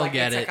don't- us, I where, don't like,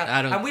 get it's it. like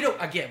I don't- And we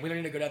don't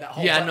need to go down that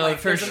hole. Yeah, but, no, like,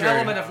 for there's sure. an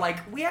element of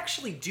like we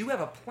actually do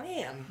have a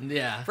plan.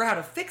 Yeah. For how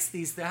to fix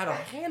these, how to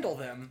handle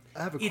them.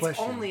 I have a it's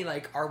question. only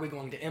like, are we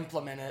going to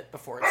implement it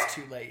before it's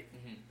too late?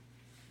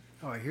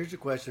 All right, here's a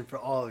question for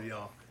all of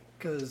y'all,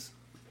 because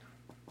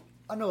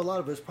I know a lot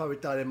of us probably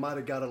thought it might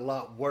have got a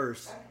lot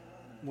worse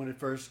when it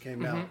first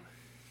came out.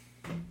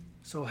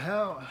 So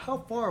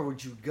how far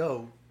would you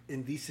go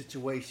in these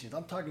situations?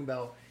 I'm talking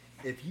about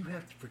if you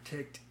have to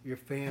protect your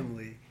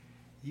family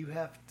you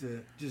have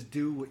to just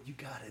do what you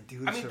gotta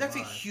do to I mean, that's a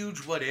survive.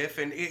 huge what if,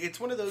 and it's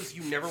one of those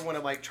you never want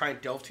to like try and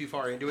delve too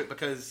far into it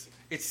because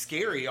it's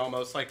scary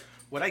almost. Like,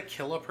 would I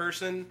kill a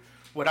person?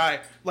 Would I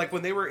like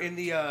when they were in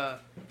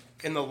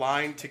the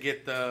line to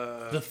get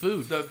the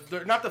food?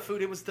 The not the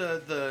food. It was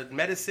the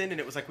medicine, and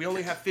it was like we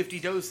only have 50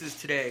 doses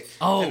today.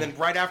 Oh. And then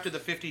right after the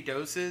 50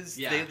 doses,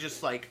 Yeah. they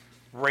just like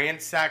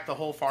ransacked the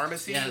whole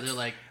pharmacy. Yeah, they're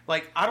like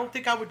I don't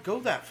think I would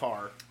go that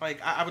far.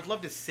 Like, I would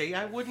love to say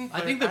I wouldn't. I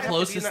but think the have to be in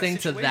closest thing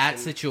to that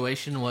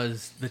situation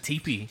was the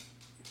teepee.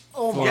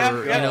 Oh For, my Yeah,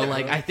 god! yeah. you know,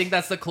 like I think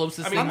that's the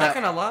closest I mean, thing I'm that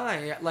not gonna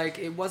lie, like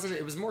it wasn't.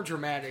 It was more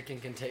dramatic in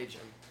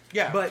Contagion.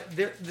 Yeah. But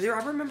there,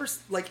 I remember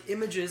like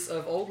images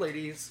of old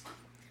ladies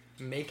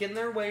making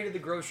their way to the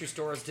grocery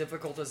store, as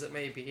difficult as it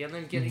may be, and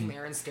then getting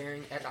there and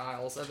staring at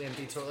aisles of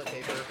empty toilet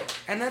paper,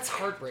 and that's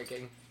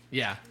heartbreaking.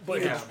 yeah.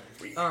 But Yeah.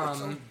 it's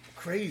so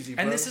crazy,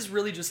 bro. And this is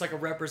really just like a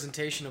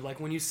representation of like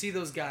when you see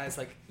those guys,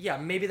 like yeah,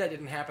 maybe that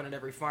didn't happen at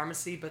every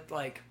pharmacy, but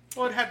like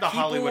Well, it had the people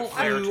Hollywood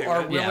flair who to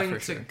are it. Yeah, willing for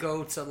to sure.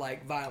 go to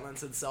like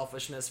violence and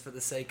selfishness for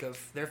the sake of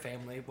their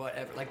family,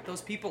 whatever. Like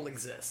those people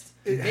exist.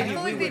 It- I Maybe feel we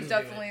like they wouldn't do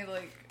it, definitely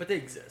like but they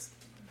exist.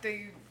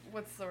 they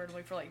what's the word I'm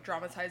looking for, like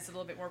dramatized it a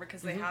little bit more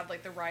because they had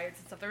like the riots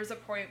and stuff. There was a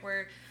point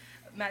where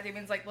Matt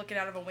Damon's like looking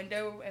out of a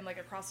window and like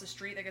across the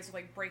street, I guess, was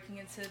like breaking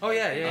into. Oh,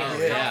 yeah, like, yeah, his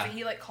yeah. house, Yeah. And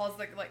he like calls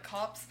like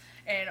cops,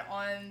 and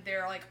on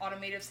their like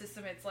automated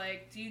system, it's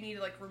like, do you need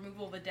like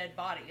removal of a dead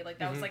body? Like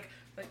that was like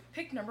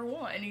pick number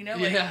one, you know?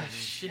 Like, Yeah.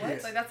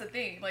 what? Like that's the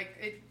thing.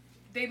 Like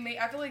they made.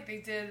 I feel like they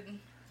did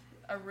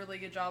a really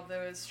good job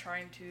though, is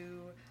trying to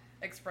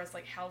express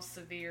like how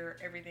severe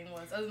everything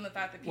was, other than the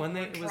fact that people When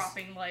were it was-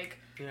 dropping like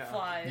Yeah.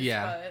 flies.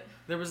 Yeah. But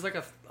There was like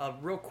a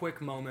real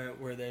quick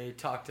moment where they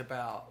talked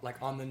about, like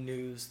on the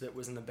news that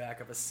was in the back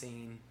of a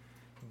scene,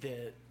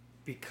 that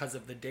because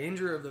of the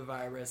danger of the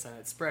virus and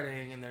it's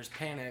spreading and there's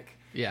panic,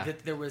 Yeah.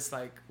 that there was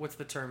like, what's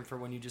the term for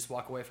when you just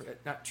walk away from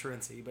it? Not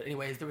truancy, but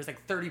anyways, there was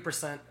like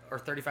 30% or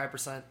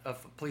 35%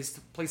 of police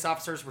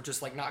officers were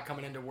just like not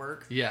coming into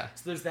work. Yeah.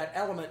 So there's that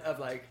element of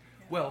like,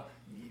 well,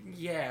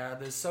 yeah,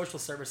 there's social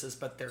services,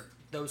 but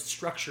those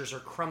structures are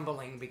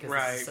crumbling because this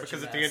is Right, such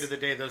because a at the mess. end of the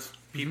day, those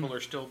people are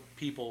still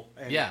people.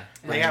 And Yeah.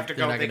 they Right. have to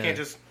They're go. not They gonna- can't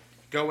just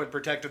go and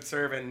protect and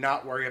serve and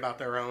not worry about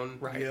their own.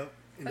 Right. Yep.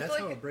 And I that's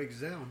feel how like- it breaks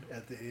down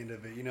at the end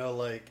of it. You know,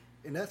 like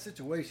in that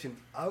situation,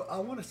 I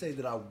want to say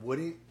that I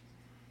wouldn't.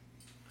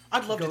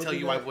 I'd love to Go tell do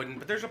you that. I wouldn't,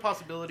 but there's a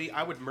possibility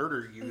I would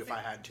murder you if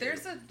I had to.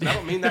 There's a- And I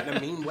don't mean that in a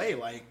mean way.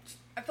 Like,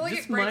 I feel like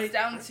This it breaks might-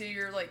 down to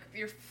your like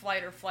your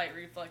fight or flight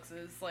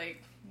reflexes.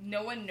 Like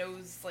no one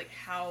knows like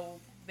how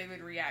they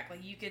would react.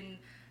 Like you can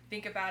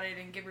think about it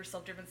and give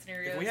yourself different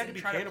scenarios we had to and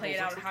be try to play it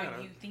cannibals, out let's how look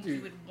at you it. think Dude.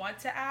 you would want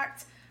to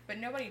act. But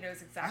nobody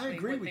knows exactly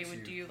agree what they with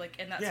would you. do like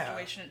in that Yeah.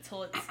 situation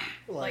until it's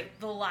Like- like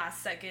the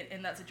last second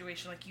in that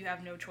situation. Like you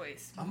have no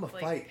choice. I'm a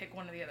like, fight. Pick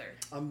one or the other.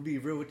 I'm gonna be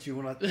real with you.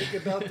 When I think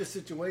about the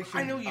situation,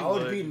 I know you I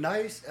would would. be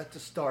nice at the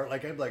start.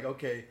 Like I'd be like,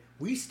 okay,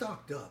 we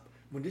stocked up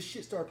when this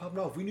shit started popping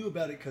off. We knew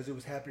about it because it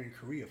was happening in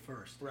Korea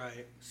first.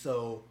 right.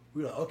 So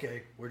we were like,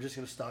 okay, we're just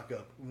gonna stock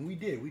up. And we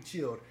did. We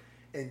chilled,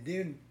 and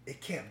then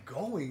it kept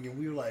going, and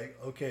we were like,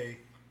 okay,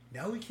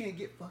 now we can't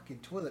get fucking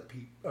toilet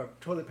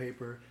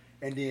paper.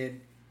 And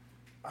then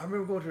I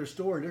remember going to the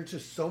store, and there's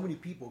just so many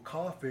people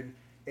coughing.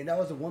 And that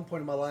was at one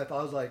point in my life,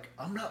 I was like,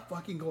 I'm not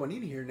fucking going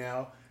in here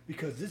now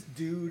because this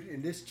dude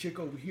and this chick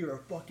over here are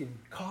fucking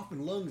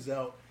coughing lungs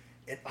out,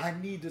 and I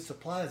need the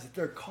supplies that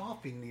they're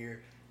coughing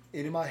near.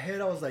 And in my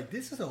head, I was like,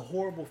 this is a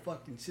horrible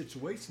fucking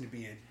situation to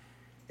be in.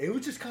 It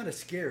was just kind of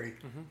scary.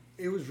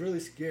 It was really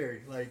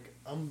scary. Like,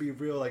 I'm gonna be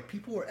real. Like,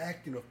 people were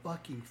acting a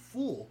fucking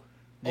fool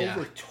Yeah.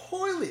 over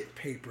toilet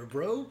paper,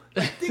 bro.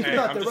 Like, think Hey,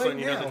 about I'm that just right letting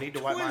you know now. the need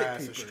to wipe my Toilet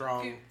ass is paper.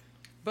 strong. Dude,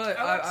 But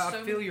I watched I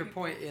so feel many your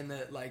people- point in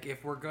that, like,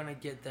 if we're gonna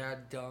get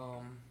that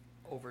dumb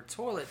over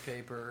toilet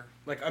paper,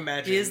 Like,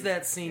 imagine. is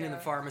that scene in the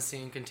Yeah. pharmacy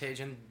in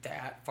Contagion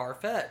that far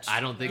fetched? I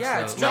don't think yeah,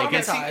 so. it's Like,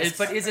 traumatized, it's-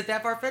 but is it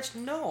that far fetched?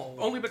 No.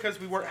 Only because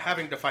we weren't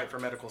having to fight for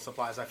medical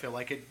supplies. I feel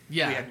like it.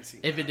 Yeah. We hadn't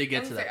seen If it that. did I get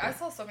was to gonna that say, I point.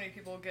 saw so many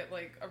people get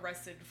like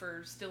arrested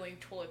for stealing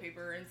toilet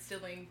paper and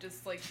stealing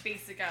just like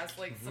basic ass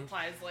like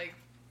supplies like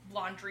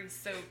laundry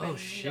soap Oh, and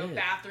shit.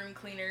 bathroom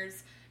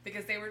cleaners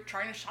because they were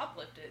trying to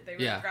shoplift it. They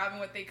were Yeah. grabbing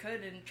what they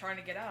could and trying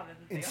to get out and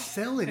And they all-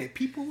 selling it.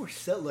 People were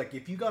selling. Like,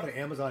 if you got on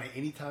Amazon at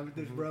any time with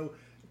this, bro,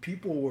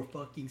 people were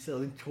fucking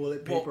selling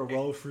toilet paper Well,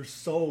 rolls for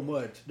so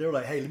much. They were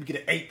like, hey, let me get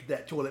an eighth of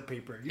that toilet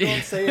paper. You know what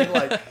I'm saying?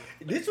 Like,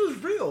 this was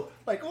real.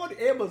 Like, on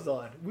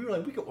Amazon, we were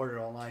like, we could order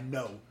it online.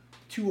 No.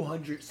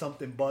 200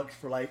 something bucks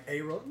for like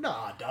a roll.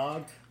 Nah,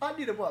 dog. I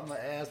need to wipe my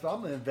ass, but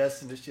I'm gonna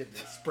invest in this shit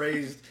that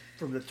sprays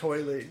from the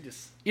toilet and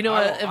just. You know,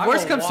 I what? will- if I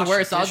worst will comes to wash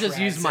worst, I'll dish just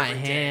use rags my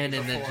every day hand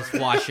and then before.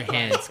 just wash your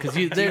hands because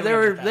they Dealing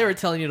were with that. they were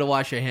telling you to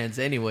wash your hands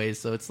anyways.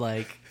 So it's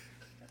like,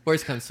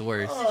 worst comes to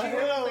worst. Oh, Did you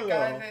know hell the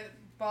guy no. that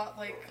bought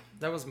like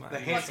That was my. The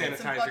hand buckets and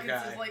sanitizer buckets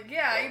guy. of like,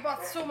 yeah, he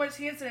bought so much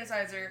hand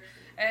sanitizer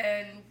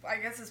And I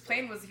guess his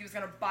plan was he was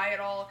gonna buy it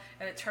all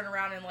and then turn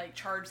around and like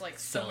charge like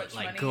so Sell it much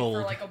like money gold.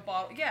 for like a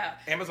bottle. Yeah.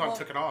 Amazon Well,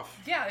 took it off.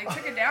 Yeah, they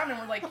took it down and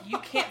were like, you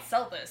can't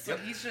sell this. So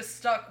he's just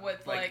stuck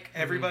with like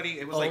Everybody,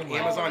 it was Oh like my.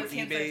 Amazon, All this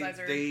hand eBay.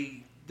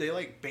 sanitizer. They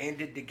like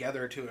banded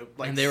together to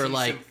like And they were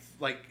cease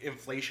like-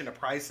 inflation of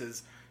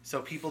prices.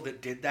 So people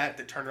that did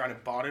that turned around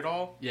and bought it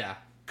all Yeah.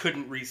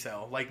 couldn't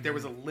resell. Like there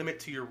was a limit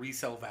to your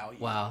resale value.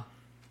 Wow.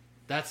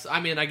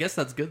 I guess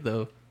that's good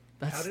though.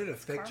 That's How did it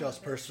affect karma, y'all's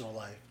bitch. personal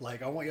life?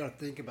 Like, I want y'all to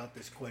think about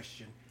this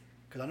question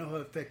because I know how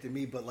it affected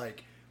me. But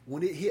like,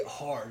 when it hit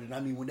hard, and I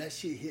mean, when that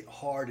shit hit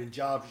hard, and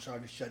jobs were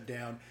starting to shut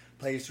down,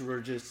 places were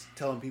just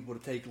telling people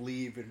to take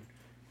leave and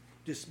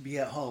just be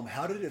at home.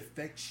 How did it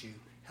affect you?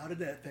 How did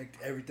that affect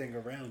everything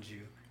around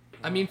you?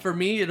 I mean, for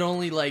me, it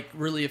only like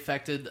really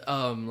affected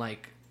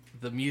like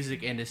the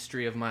music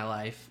industry of my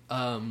life.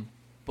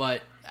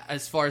 But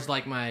as far as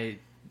like my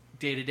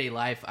day-to-day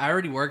life, I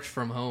already worked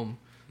from home,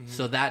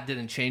 so that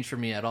didn't change for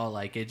me at all.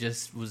 Like it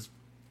just was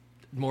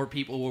more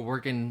people were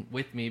working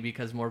with me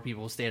because more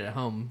people stayed at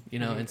home, you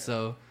know. And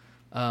so,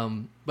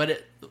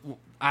 but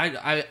I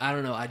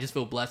don't know. I just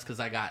feel blessed because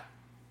I got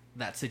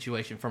that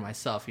situation for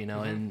myself, you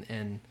know,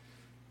 and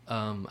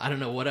I don't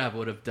know what I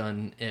would have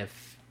done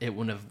if it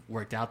wouldn't have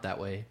worked out that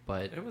way.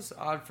 But It was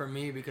odd for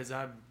me because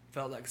I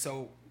felt like,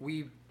 so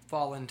we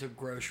fall into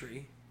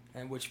grocery,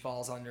 and which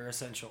falls under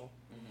essential.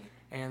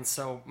 And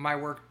so my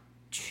work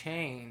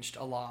changed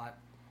a lot,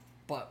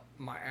 but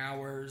my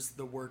hours,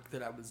 the work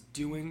that I was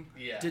doing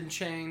didn't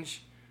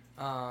change.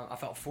 I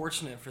felt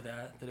fortunate for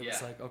that it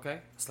was like, okay,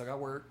 still got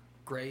work,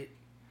 great.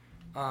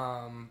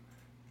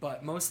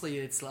 But mostly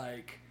it's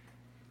like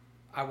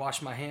I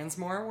wash my hands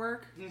more at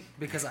work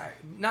because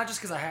not just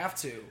because I have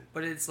to,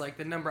 but it's like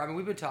the number. I mean,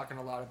 we've been talking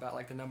a lot about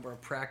like the number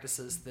of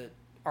practices that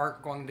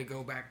aren't going to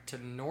go back to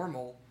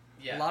normal.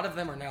 Yeah. A lot of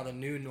them are now the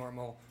new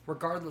normal,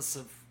 regardless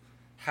of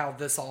how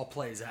this all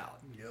plays out.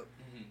 Yep.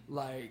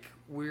 Like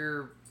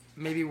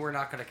maybe we're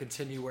not going to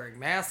continue wearing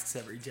masks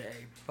every day,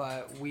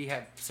 but we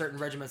have certain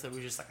regimens that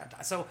we just like.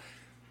 So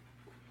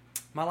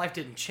my life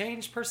didn't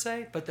change per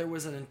se, but there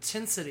was an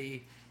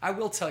intensity. I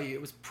will tell you,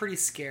 it was pretty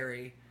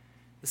scary.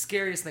 The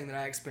scariest thing that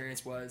I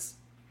experienced was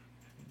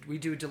we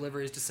do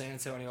deliveries to San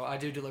Antonio. I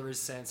do deliveries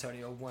to San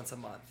Antonio once a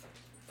month,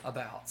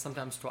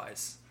 sometimes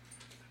twice.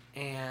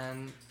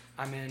 And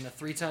I'm in a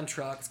 3-ton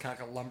truck. It's kind of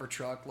like a lumber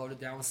truck loaded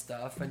down with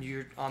stuff, and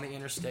you're on the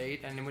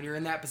interstate. And when you're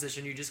in that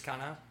position, you just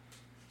kind of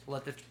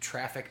let the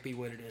traffic be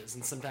what it is.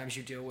 And sometimes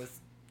you deal with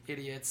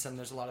idiots, and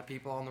there's a lot of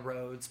people on the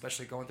road,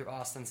 especially going through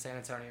Austin, San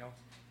Antonio.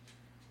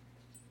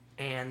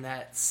 And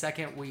that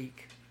second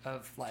week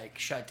of like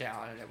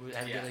shutdown, and it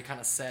had really kind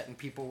of set, and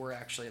people were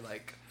actually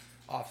like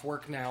off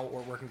work now,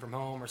 or working from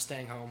home, or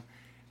staying home.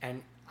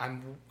 And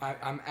I'm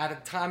at a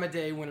time of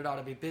day when it ought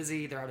to be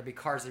busy. There ought to be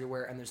cars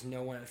everywhere, and there's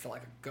no one. It felt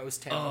like a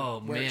ghost town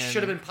Oh, where it man.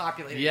 should have been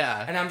populated.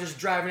 Yeah. And I'm just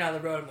driving down the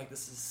road. I'm like,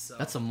 this is so.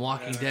 that's some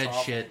Walking that's Dead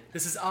awful. shit.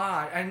 This is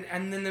odd.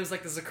 And then there was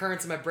like this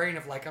occurrence in my brain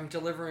of like, I'm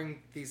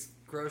delivering these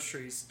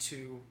groceries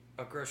to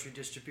a grocery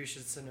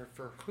distribution center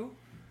for who?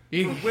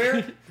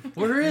 Where?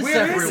 Where is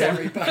Where everyone? is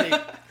everybody?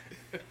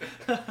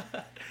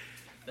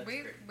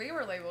 we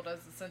were labeled as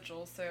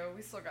essential, so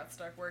we still got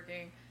stuck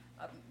working.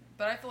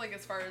 But I feel like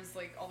as far as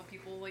like all the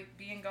people like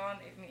being gone,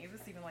 I mean, it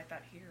was even like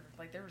that here.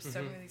 Like there were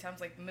so many times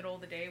like middle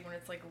of the day when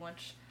it's like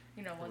lunch,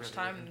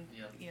 lunchtime, and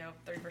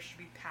they should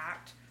be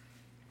packed.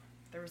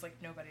 There was like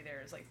nobody there.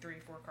 It was like 3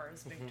 or 4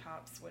 cars, big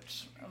tops,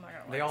 which I'm not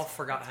gonna lie. They all it's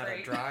forgot how to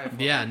great. drive.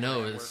 Yeah,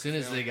 no. As soon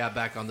as they got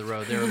back on the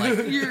road, they were like,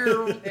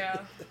 "Yeah."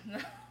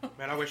 Yeah.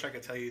 Man, I wish I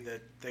could tell you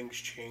that things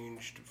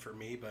changed for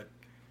me, but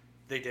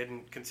they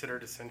didn't consider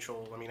it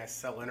essential. I mean, I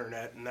sell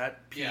internet, and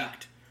that peaked. Yeah.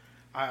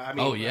 I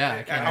mean, Oh, yeah,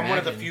 I can't I'm one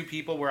of the imagine. few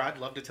people where I'd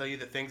love to tell you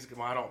that things.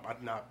 Well,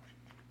 I'd not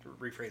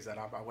rephrase that.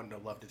 I wouldn't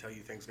have loved to tell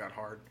you things got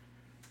hard.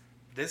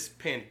 This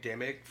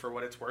pandemic, for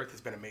what it's worth, has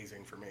been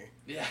amazing for me.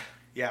 Yeah.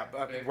 Yeah,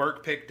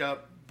 work picked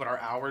up, but our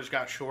hours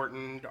got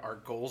shortened. Our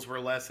goals were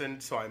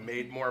lessened, so I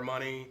made more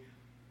money.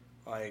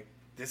 Like,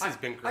 this has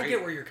been great. I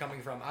get where you're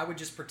coming from. I would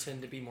just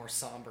pretend to be more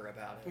somber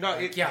about it. No,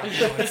 Like, it- yeah,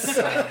 no, it's,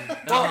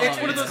 Well, it's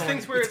one of those going-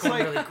 things where it's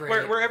going like really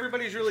great. where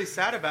everybody's really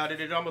sad about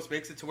it. It almost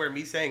makes it to where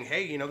me saying,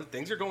 "Hey,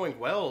 things are going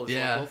well." Is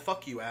Yeah. like, well,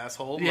 fuck you,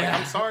 asshole. Like, Yeah.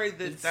 I'm sorry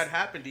that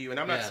happened to you, and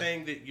I'm not Yeah.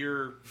 saying that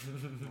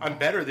I'm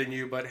better than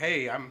you, but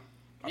hey, I'm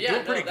Yeah,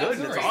 doing pretty no, good. that's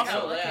And it's great. awesome.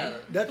 Hell yeah.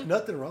 That's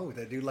nothing wrong with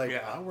that, dude. Like,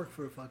 Yeah. I work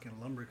for a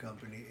fucking lumber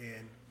company,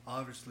 and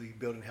obviously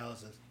building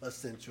houses,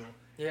 essential.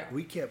 Yeah.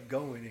 We kept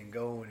going and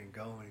going and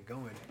going and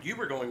going. You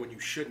were going when you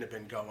shouldn't have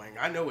been going.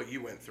 I know what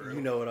you went through.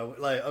 You know what I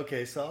like?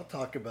 Okay, so I'll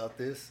talk about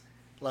this.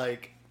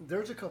 Like,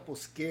 there's a couple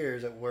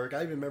scares at work.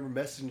 I even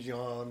remember messaging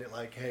y'all on it,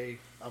 like, "Hey,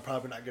 I'm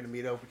probably not going to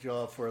meet up with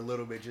y'all for a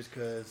little bit, just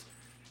because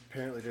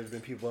apparently there's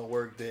been people at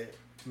work that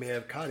may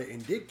have caught it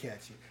and did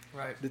catch it."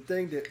 Right. The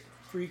thing that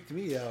freaked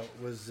me out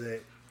was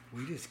that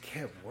we just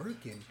kept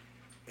working,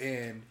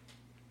 and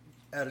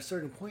at a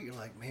certain point, you're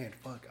like, "Man,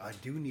 fuck, I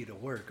do need to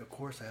work. Of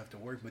course, I have to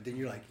work." But then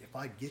you're like, "If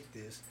I get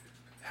this,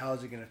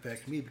 how's it going to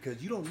affect me?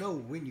 Because you don't know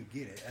when you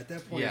get it. At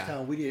that point Yeah. in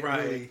time, we didn't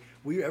Right.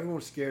 everyone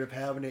was scared of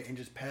having it and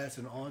just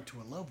passing it on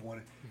to a loved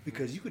one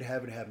because you could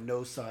have it and have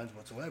no signs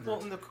whatsoever.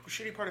 Well, and the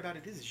shitty part about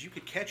it is you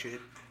could catch it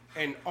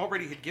and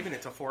already had given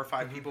it to 4 or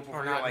 5 people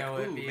before Or you're not like, know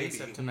ooh, it be maybe.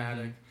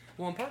 asymptomatic.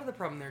 Well, and part of the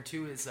problem there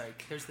too is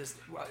like there's this.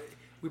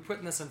 We put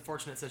in this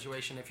unfortunate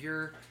situation.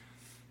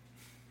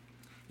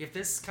 If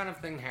this kind of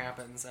thing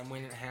happens, and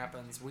when it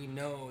happens, we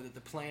know that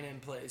the plan in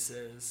place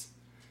is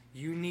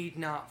you need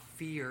not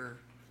fear.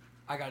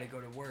 I got to go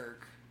to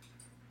work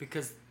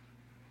because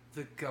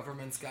the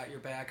government's got your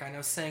back. I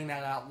know saying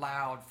that out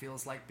loud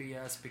feels like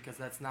BS because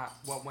that's not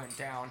what went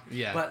down.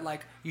 Yeah. But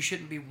like, you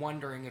shouldn't be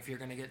wondering if you're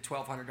going to get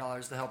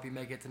 $1,200 to help you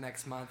make it to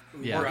next month,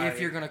 Yeah. or Right. if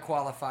you're going to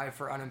qualify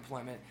for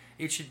unemployment.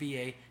 It should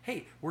be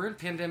hey, we're in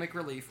pandemic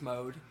relief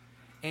mode,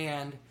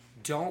 and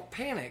don't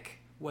panic.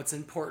 What's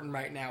important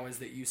right now is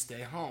that you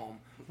stay home.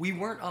 We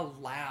weren't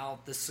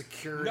allowed the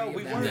security No, of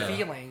we that weren't. No.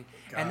 feeling,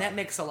 and that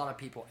makes a lot of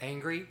people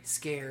angry,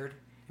 scared.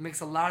 It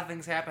makes a lot of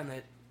things happen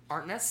that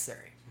aren't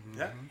necessary.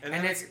 Yeah. And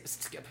then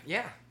it's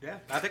yeah. Yeah,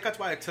 I think that's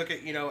why I took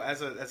it,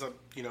 as a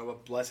a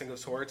blessing of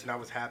sorts, and I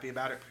was happy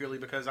about it purely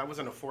because I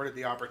wasn't afforded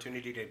the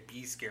opportunity to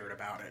be scared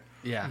about it.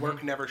 Yeah.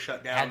 Work never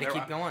shut down. Had to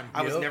keep going.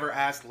 I was Yep. never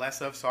asked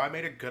less of, so I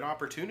made a good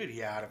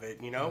opportunity out of it.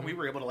 We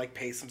were able to like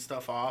pay some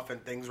stuff off,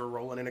 and things were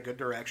rolling in a good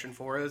direction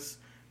for us.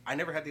 I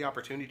never had the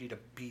opportunity to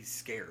be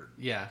scared.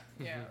 Yeah.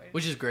 Yeah.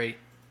 Which is great.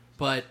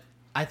 But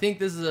I think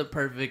this is a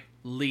perfect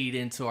lead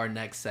into our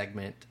next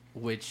segment,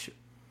 which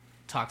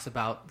talks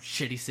about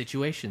shitty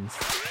situations.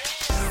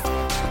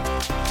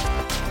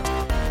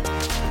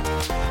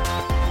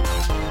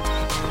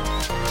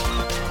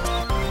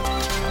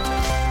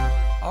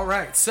 All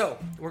right, so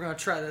we're gonna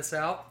try this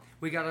out.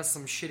 We got us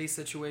some shitty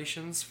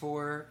situations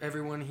for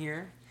everyone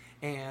here,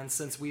 and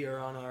since we are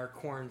on our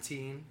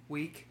quarantine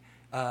week,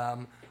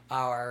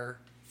 our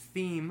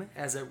theme,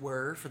 as it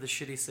were, for the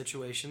shitty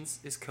situations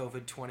is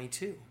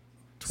COVID-22.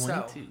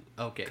 22.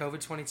 Okay.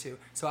 COVID-22.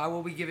 So I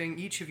will be giving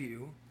each of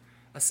you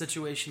a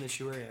situation that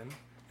you are in,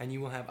 and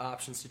you will have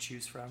options to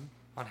choose from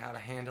on how to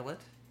handle it,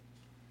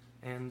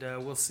 and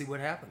we'll see what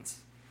happens.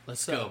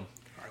 Let's So, go. All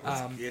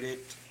right, let's get it.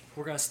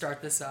 We're going to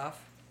start this off.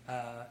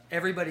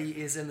 Everybody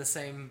is in the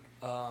same,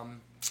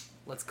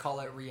 let's call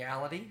it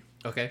reality,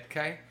 Okay.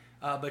 okay?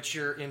 But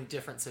you're in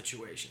different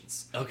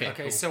situations. Okay,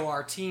 Okay, cool. so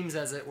our teams,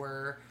 as it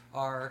were,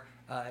 are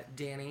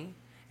Danny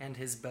and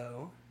his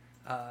beau.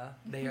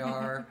 They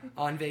are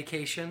on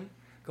vacation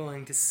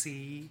going to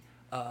see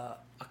a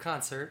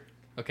concert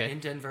Okay. in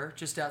Denver,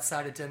 just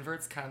outside of Denver.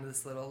 It's kind of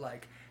this little,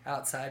 like,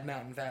 outside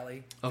Mountain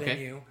Valley Okay.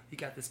 venue. You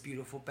got this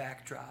beautiful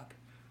backdrop.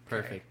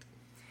 Okay? Perfect.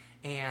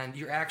 And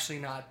you're actually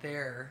not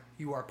there.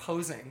 You are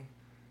posing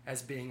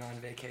as being on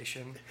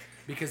vacation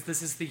because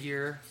this is the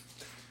year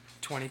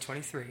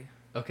 2023,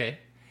 Okay.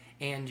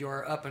 and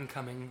your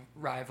up-and-coming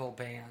rival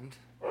band,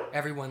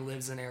 Everyone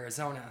Lives in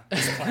Arizona,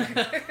 is playing.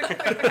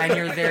 And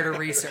you're there to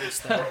research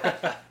them.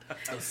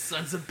 Those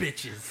sons of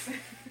bitches.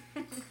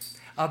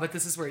 But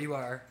this is where you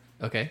are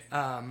Okay.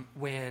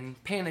 when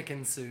panic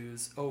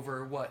ensues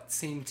over what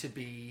seemed to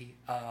be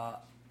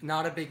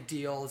not a big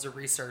deal as a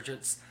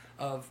resurgence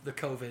of the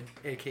COVID,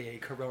 aka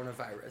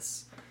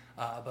coronavirus,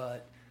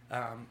 but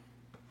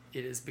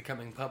it is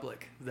becoming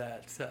public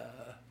that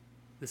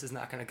this is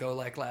not going to go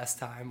like last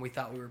time. We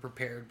thought we were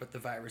prepared, but the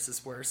virus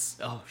is worse.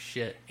 Oh,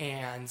 shit.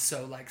 And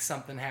so, like,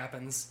 something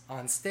happens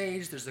on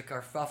stage. There's a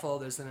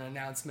kerfuffle. There's an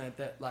announcement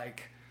that,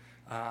 like,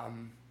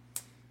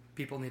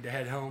 people need to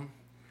head home.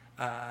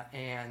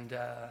 And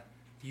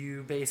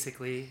you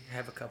basically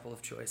have a couple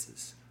of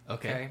choices.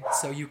 Okay.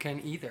 So you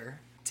can either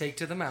take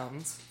to the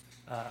mountains.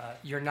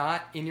 You're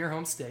not in your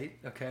home state,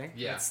 okay?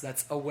 Yeah.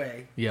 That's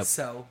away. Yep.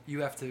 So you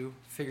have to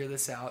figure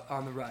this out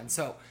on the run.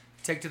 So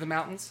take to the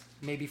mountains,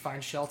 maybe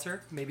find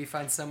shelter, maybe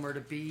find somewhere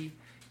to be,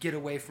 get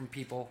away from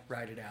people,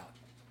 ride it out.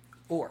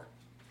 Or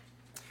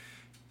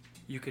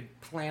you could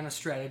plan a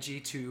strategy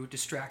to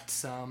distract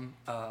some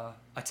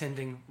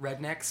attending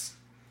rednecks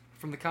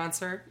from the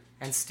concert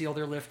and steal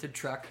their lifted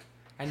truck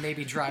and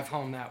maybe drive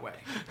home that way,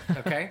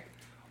 okay?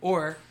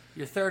 Or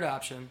your third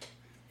option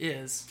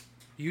is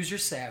use your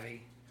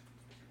savvy,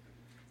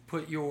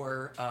 put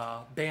your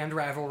band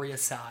rivalry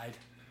aside,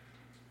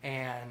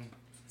 and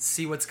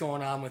see what's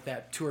going on with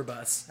that tour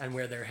bus and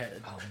where they're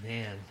headed. Oh,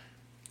 man.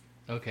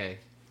 Okay.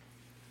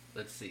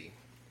 Let's see.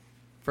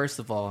 First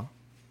of all,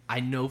 I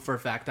know for a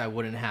fact I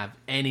wouldn't have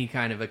any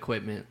kind of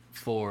equipment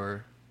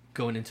for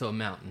going into a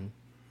mountain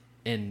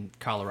in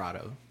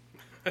Colorado.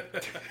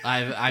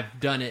 I've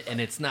done it, and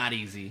it's not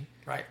easy.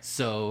 Right.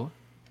 So,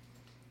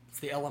 It's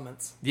the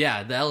elements.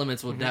 yeah, the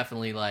elements will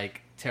definitely,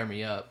 like, tear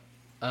me up.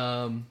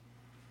 I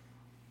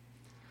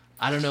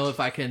don't know if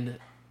I can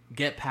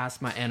get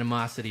past my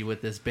animosity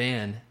with this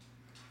band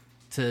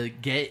to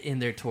get in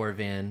their tour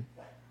van.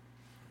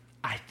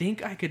 I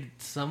think I could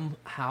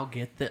somehow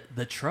get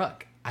the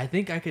truck. I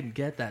think I could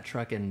get that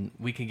truck and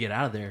we can get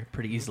out of there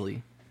pretty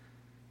easily.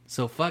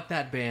 So fuck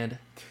that band.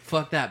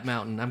 Fuck that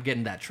mountain. I'm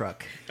getting that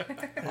truck.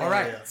 All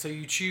right. yeah. So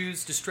you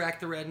choose distract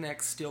the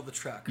rednecks, steal the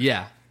truck.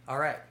 Yeah. All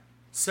right.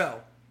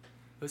 So,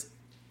 it was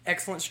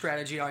excellent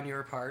strategy on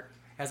your part.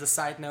 As a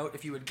side note,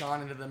 if you had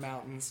gone into the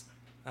mountains,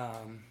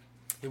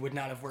 it would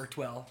not have worked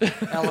well.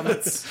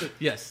 Elements.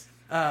 Yes.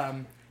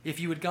 If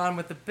you had gone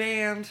with the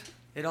band,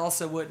 it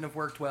also wouldn't have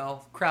worked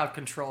well. Crowd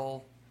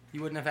control.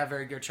 You wouldn't have had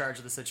very good charge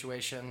of the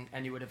situation,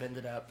 and you would have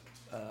ended up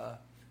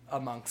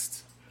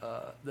amongst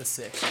the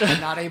sick, and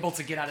not able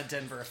to get out of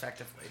Denver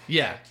effectively.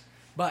 Yeah.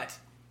 But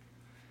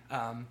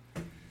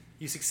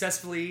you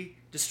successfully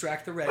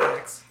distract the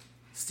rednecks,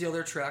 steal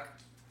their truck,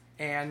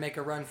 and make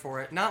a run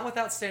for it. Not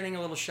without standing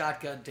a little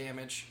shotgun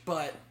damage,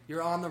 but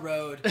you're on the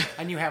road,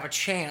 and you have a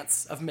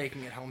chance of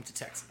making it home to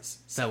Texas.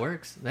 That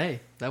works. Hey,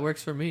 that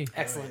works for me.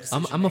 Excellent I'm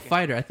a decision-making.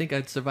 fighter. I think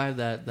I'd survive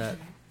that.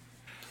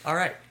 All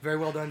right. Very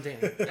well done, Dan.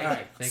 All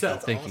right.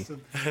 Thank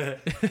you.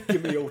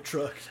 Give me your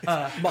truck.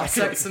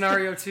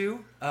 Scenario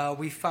 2,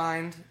 we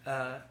find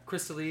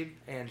Crystalide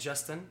and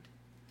Justin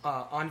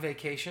on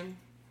vacation.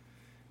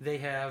 They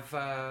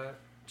have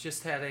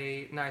just had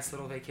a nice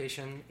little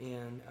vacation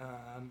in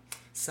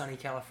sunny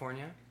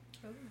California.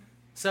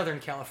 Southern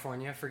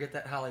California, forget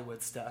that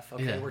Hollywood stuff.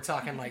 Okay, Yeah. we're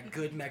talking like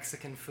good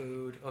Mexican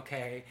food.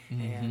 Okay,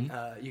 and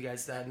you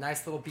guys had a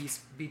nice little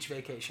beach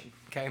vacation.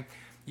 Okay,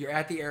 you're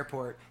at the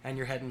airport and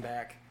you're heading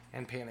back,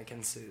 and panic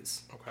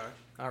ensues. Okay.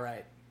 All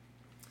right.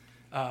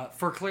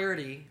 For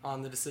clarity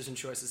on the decision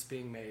choices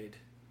being made,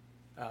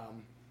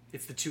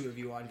 it's the two of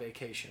you on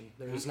vacation.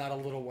 There's not a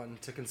little one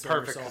to concern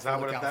Perfect, yourself because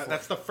and look out for.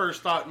 that's the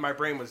first thought in my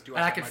brain was, do I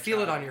And I have could my feel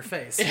it child? on your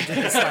face.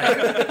 It's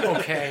like,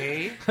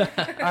 okay.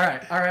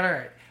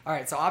 All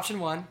right, so option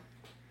 1,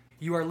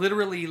 you are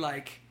literally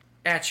like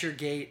at your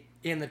gate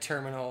in the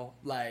terminal,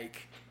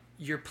 like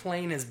your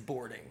plane is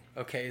boarding.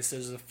 Okay, so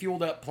there's a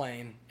fueled up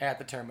plane at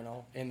the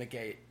terminal in the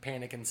gate.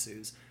 Panic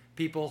ensues.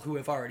 People who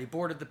have already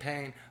boarded the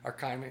plane are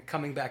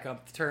coming back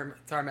up the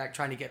tarmac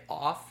trying to get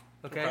off.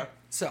 Okay?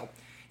 So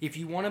if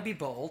you want to be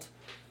bold,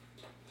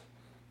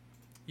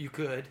 you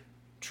could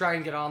try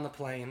and get on the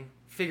plane,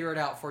 figure it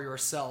out for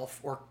yourself,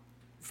 or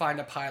find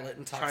a pilot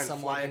and talk Try and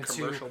someone fly a into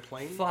commercial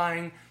plane?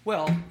 flying.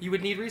 Well, you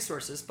would need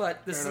resources,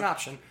 but this Fair is an enough.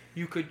 option.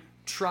 You could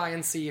try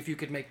and see if you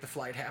could make the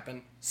flight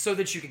happen so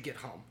that you could get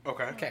home.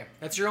 Okay. Okay,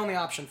 that's your only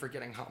option for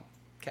getting home.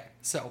 Okay,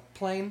 so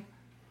plane.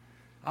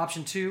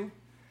 Option 2,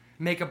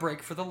 make a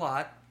break for the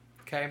lot.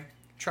 Okay,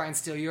 try and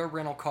steal your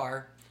rental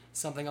car,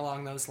 something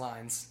along those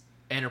lines.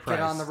 Enterprise.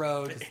 Get on the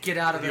road. Get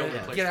out of The the only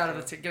place get out to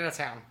of the get out of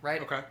town.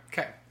 Right. Okay.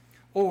 Okay.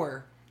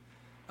 Or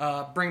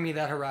Bring Me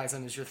That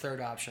Horizon is your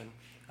third option.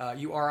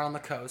 You are on the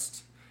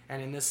coast,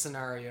 and in this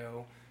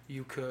scenario,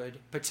 you could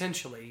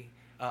potentially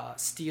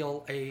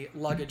steal a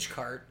luggage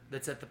cart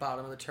that's at the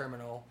bottom of the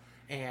terminal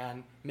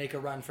and make a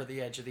run for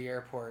the edge of the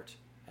airport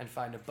and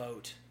find a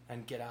boat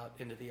and get out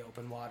into the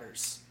open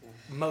waters,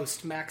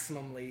 most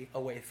maximally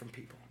away from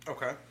people.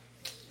 Okay.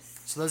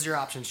 So those are your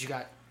options. You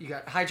got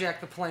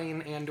hijack the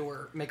plane and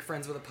or make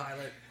friends with a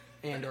pilot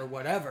and or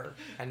whatever,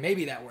 and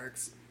maybe that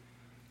works.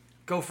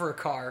 Go for a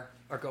car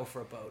or go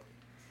for a boat.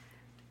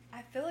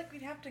 I feel like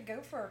we'd have to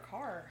go for a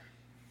car.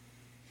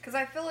 Because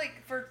I feel like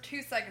for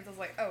 2 seconds I was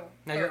like, oh.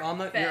 Now you're on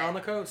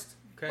the coast.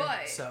 Okay.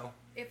 But So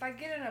if I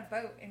get in a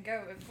boat and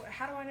go,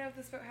 how do I know if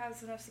this boat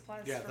has enough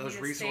supplies Yeah, for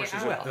those me to stay resources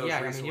out? are Well, those yeah,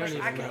 I mean, you don't resources.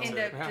 even I could know.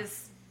 end up Yeah.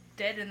 just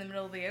dead in the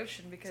middle of the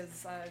ocean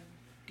because I'm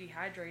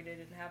dehydrated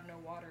and have no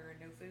water and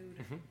no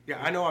food.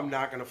 Yeah, I know I'm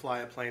not going to fly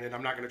a plane, and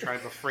I'm not going to try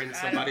and befriend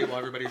somebody while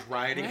everybody's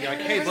riding. Be like,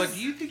 hey, but do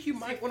you think you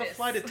might want to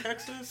fly to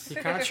Texas?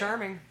 You're kind of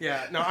charming.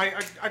 Yeah, no,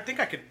 I think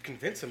I could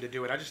convince him to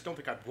do it. I just don't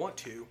think I'd want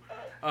to.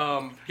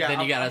 Yeah,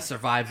 Then you gotta I'm-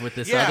 survive with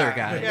this yeah, other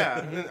guy. Yeah,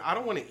 and I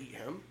don't want to eat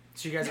him.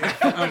 So you guys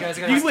are gonna You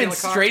steal went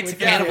a car? straight to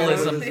Yeah,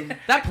 cannibalism. cannibalism.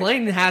 That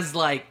plane has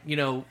like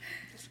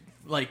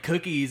like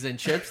cookies and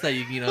chips that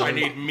you I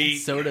need meat.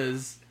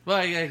 sodas. Well,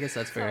 I guess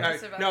that's fair. Right.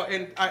 Survive. No,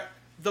 and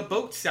the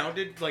boat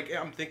sounded like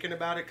I'm thinking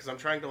about it because I'm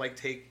trying to like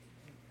take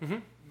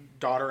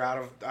daughter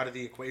out of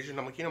the equation.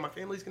 I'm like, my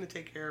family's gonna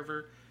take care of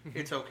her.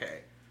 It's okay.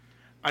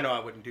 I know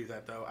I wouldn't do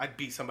that though. I'd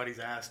beat somebody's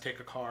ass,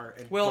 take a car,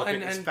 and Well, book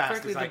and it as fast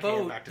frankly, as I the can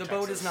boat back to the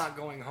Texas. boat is not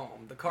going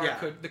home. The car Yeah.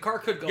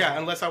 could go Yeah, home.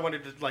 unless I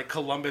wanted to like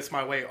Columbus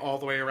my way all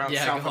the way around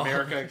Yeah, South go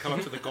America and come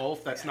up to the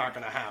Gulf. That's not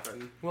gonna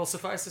happen. Well,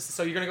 suffice to say,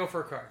 so you're gonna go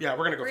for a car. Yeah,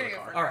 we're gonna go We're for gonna a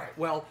go car. for All right.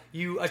 Well,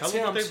 you Tell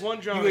them what they've won,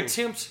 you Johnny.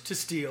 attempt to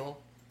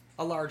steal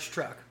a large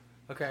truck.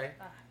 Okay.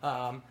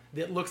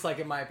 That looks like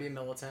it might be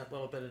militant, a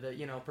little bit of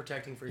it,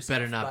 protecting for yourself.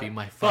 Better not but- be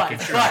my but- fucking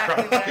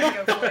Exactly what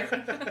I'd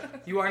go for.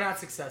 You are not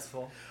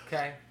successful.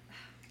 Okay.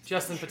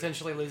 Justin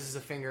potentially loses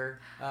a finger.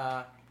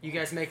 You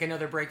guys make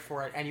another break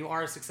for it, and you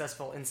are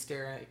successful in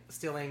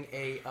stealing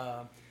a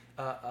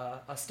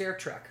stair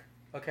truck.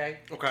 Okay.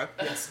 Okay.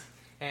 Yes.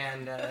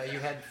 And you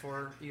head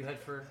for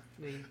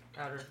the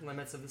outer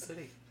limits of the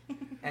city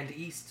and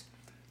east.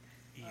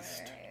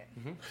 East.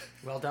 Alright.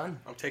 Well done.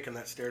 I'm taking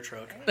that stair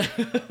truck.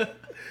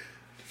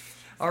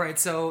 All right,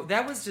 so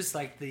that was just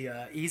like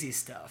the easy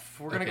stuff.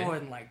 We're gonna Okay. go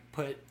ahead and like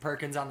put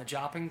Perkins on the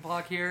chopping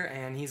block here,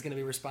 and he's gonna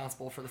be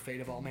responsible for the fate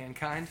of all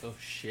mankind. Oh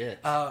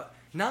shit.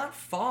 Not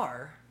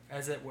far,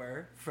 as it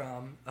were,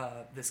 from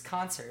this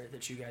concert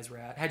that you guys were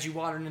at. Had you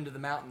wandered into the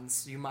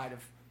mountains, you might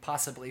have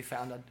possibly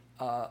found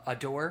a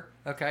door.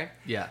 Okay.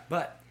 Yeah.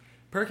 But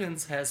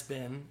Perkins has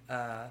been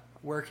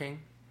working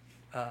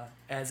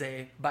as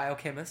a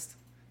biochemist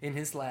in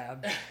his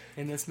lab,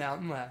 in this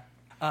mountain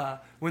lab.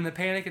 When the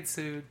panic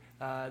ensued,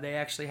 they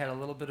actually had a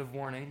little bit of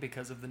warning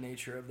because of the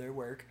nature of their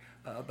work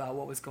about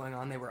what was going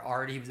on. He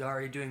was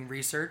already doing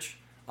research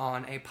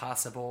on a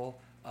possible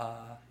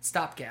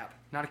stopgap,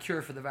 not a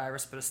cure for the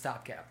virus, but a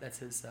stopgap. That's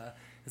his.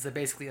 It's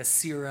basically a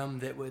serum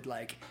that would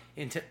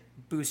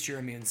boost your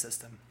immune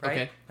system,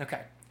 right?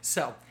 Okay.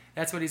 So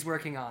that's what he's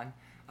working on.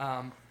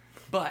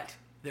 But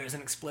there's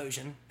an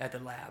explosion at the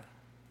lab,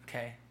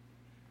 okay?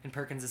 And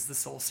Perkins is the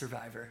sole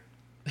survivor.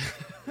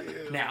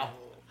 Now,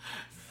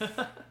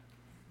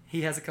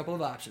 he has a couple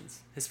of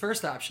options. His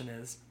first option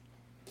is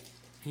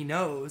he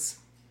knows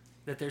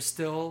that there's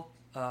still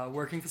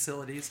working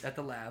facilities at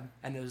the lab,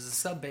 and there's a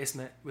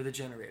sub-basement with a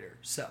generator.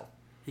 So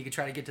he could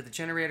try to get to the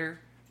generator,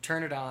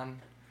 turn it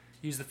on,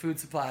 use the food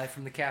supply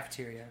from the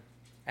cafeteria,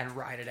 and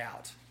ride it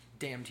out.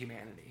 Damned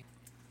humanity.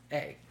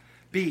 A.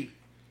 B.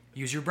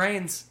 Use your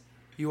brains.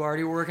 You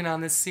already were working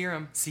on this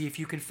serum. See if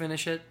you can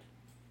finish it,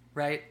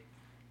 right?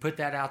 Put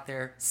that out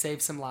there.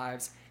 Save some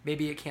lives.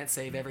 Maybe it can't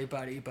save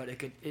everybody, but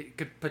it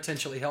could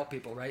potentially help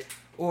people, right?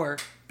 Or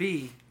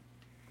B,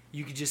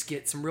 you could just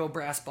get some real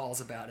brass balls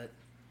about it,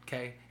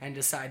 okay? And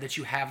decide that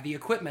you have the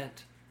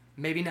equipment,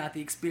 maybe not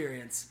the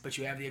experience, but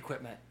you have the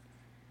equipment.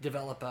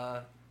 Develop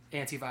a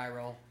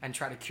antiviral and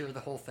try to cure the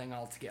whole thing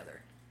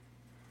altogether.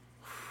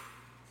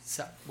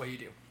 So, what do you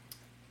do?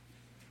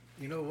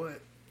 You know what?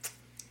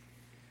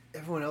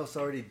 Everyone else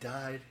already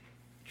died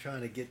trying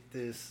to get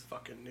this.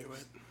 Fucking knew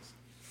it.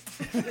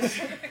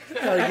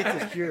 Trying to get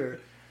this cure.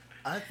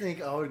 I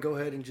think I would go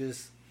ahead and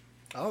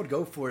I would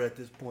go for it at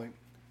this point.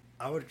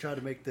 I would try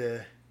to make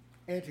the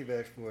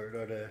anti-vax for it,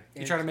 or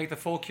You try to make the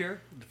full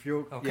cure? the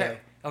fuel. Okay.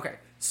 Okay.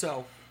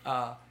 So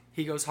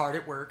he goes hard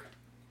at work.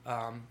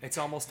 It's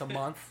almost a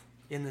month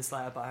in this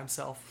lab by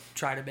himself,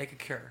 trying to make a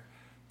cure.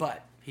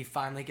 But he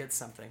finally gets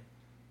something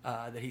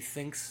that he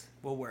thinks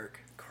will work.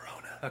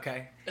 Corona.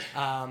 Okay.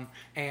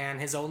 And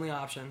his only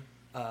option,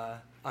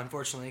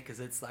 unfortunately, because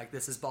it's like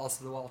this is balls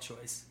to the wall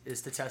choice,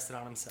 is to test it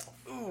on himself.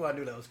 Ooh, I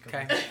knew that was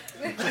coming.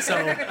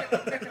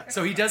 Okay.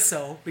 So he does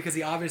so because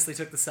he obviously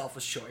took the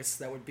selfish choice.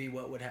 That would be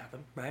what would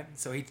happen, right?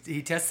 So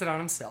he tests it on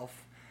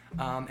himself,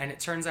 and it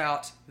turns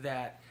out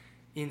that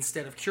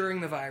instead of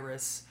curing the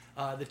virus,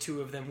 the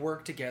two of them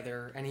worked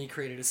together, and he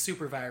created a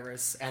super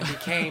virus and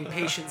became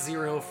patient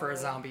zero for a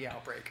zombie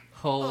outbreak.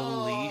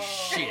 Holy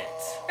shit.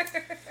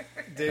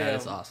 Damn. That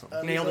is awesome.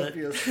 Nailed it.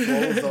 Be a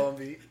swole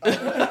zombie.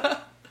 The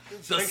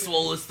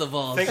swollest of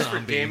all Thanks for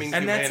zombies. damning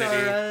And that's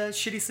humanity. our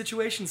shitty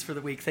situations for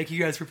the week. Thank you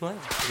guys for playing.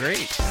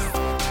 Great.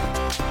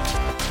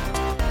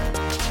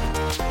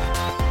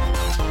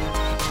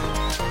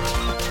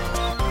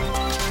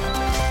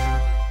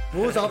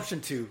 What was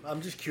option 2?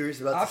 I'm just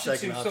curious about Option the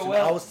second two. option. So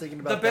well, I was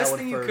thinking about the best that one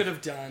thing you first. could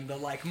have done, the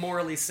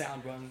morally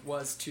sound one,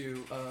 was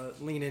to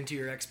lean into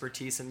your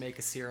expertise and make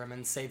a serum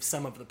and save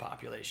some of the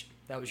population.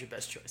 That was your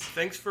best choice.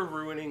 Thanks for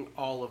ruining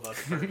all of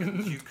us,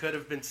 Perkins. You could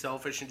have been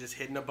selfish and just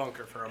hid in a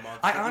bunker for a month.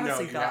 I No,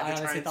 honestly you had to try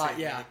and save thought,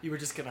 me. you were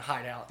just gonna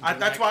hide out.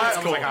 That's why I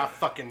was like, I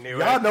fucking knew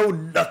Y'all it. know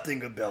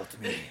nothing about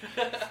me.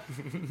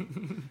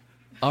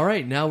 All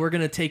right, now we're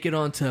going to take it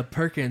on to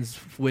Perkins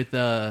with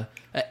an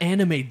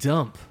anime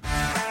dump.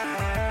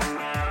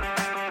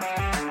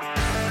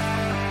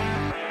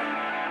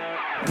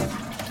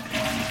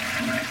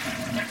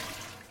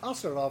 I'll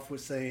start off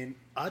with saying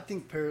I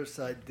think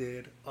Parasite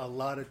did a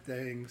lot of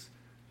things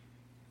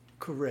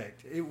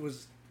correct. It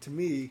was, to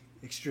me,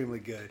 extremely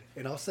good.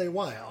 And I'll say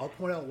why. I'll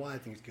point out why I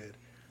think it's good.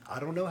 I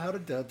don't know how the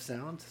dub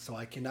sounds, so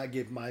I cannot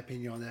give my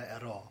opinion on that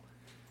at all.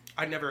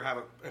 I never have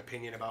an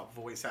opinion about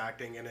voice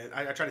acting in it.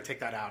 I try to take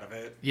that out of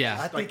it. Yeah.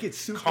 I think it's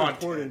super content.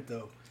 important,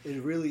 though.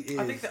 It really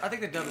is. I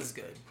think the dub is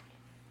good.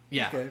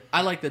 Yeah. Okay.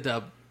 I like the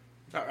dub.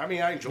 I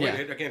mean, I enjoyed Yeah.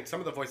 it. Again, some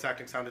of the voice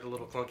acting sounded a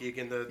little clunky.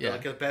 Again, Yeah.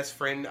 the best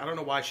friend, I don't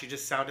know why, she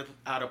just sounded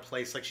out of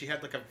place. Like, she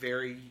had, like, a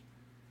very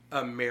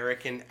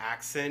American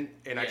accent,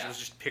 and I Yeah. was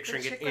just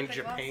picturing The it chick in with the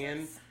Japan.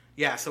 glasses?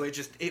 Yeah, so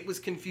it was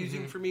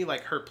confusing for me,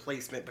 like, her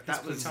placement. But His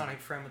that was platonic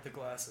friend with the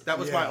glasses. that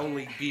was Yeah. my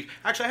only beef.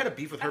 Actually, I had a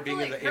beef with her I feel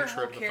being in like the her intro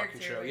whole of the fucking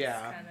character show. was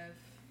Yeah. kind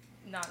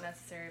of not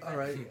necessary. But All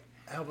right.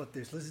 How about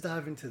this? Let's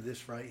dive into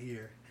this right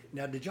here.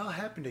 Now, did y'all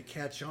happen to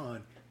catch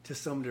on to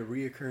some of the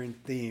reoccurring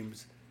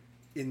themes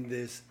in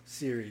this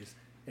series?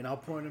 And I'll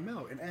point them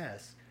out and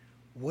ask,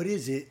 what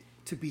is it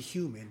to be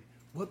human?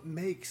 What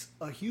makes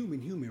a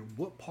human human?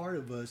 What part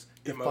of us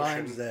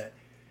defines Emotion. that?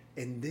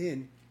 And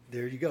then,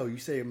 there you go. You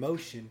say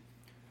emotion,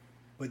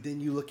 but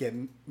then you look at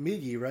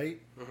Miggy, right?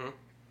 Mm-hmm.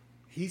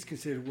 He's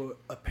considered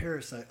a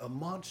parasite, a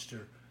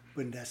monster,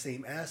 but in that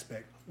same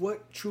aspect.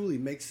 What truly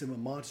makes him a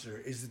monster?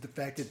 Is it the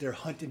fact that they're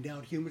hunting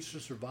down humans to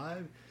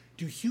survive?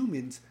 Do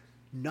humans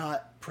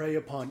not prey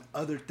upon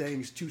other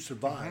things to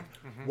survive?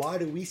 Why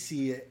do we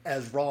see it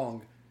as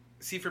wrong?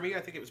 See, for me, I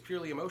think it was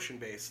purely emotion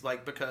based.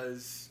 Like,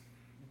 because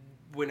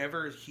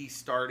whenever he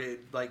started,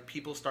 like,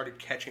 people started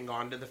catching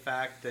on to the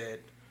fact that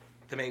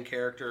the main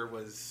character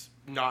was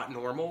not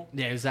normal.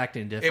 Yeah, he was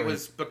acting different. It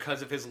was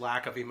because of his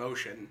lack of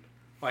emotion.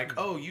 Like,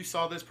 oh, you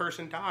saw this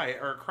person die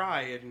or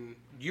cry, and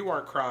you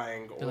aren't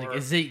crying. Or Like,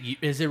 is it you,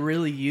 is it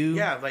really you?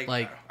 yeah,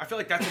 like I feel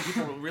like that's when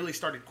people really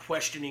started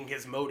questioning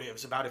his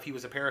motives about if he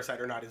was a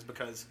parasite or not, is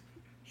because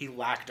he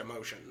lacked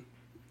emotion.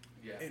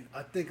 yeah. And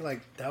I think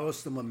like that was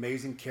some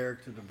amazing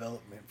character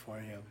development for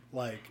him.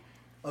 Like,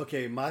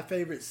 okay, my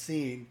favorite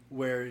scene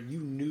where you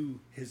knew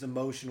his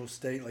emotional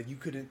state, like you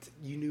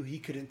knew he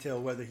couldn't tell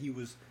whether he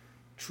was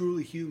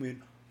truly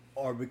human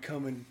or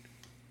becoming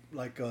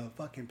like a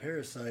fucking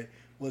parasite,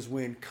 was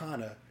when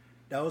Kana,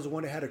 that was the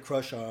one that had a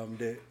crush on him,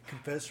 that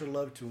confessed her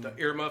love to him. The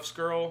earmuffs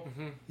girl.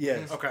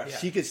 Yes. Okay.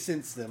 She could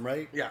sense them,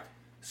 right? Yeah.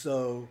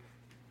 So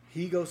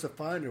he goes to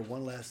find her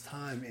one last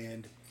time,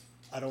 and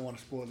I don't want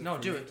to spoil it. No,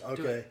 for do you. it.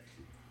 Okay. Do it.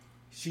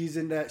 She's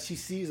in that. She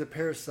sees a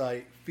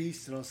parasite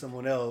feasting on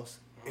someone else,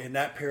 and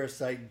that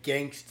parasite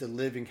ganks the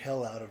living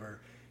hell out of her.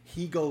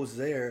 He goes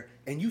there,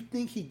 and you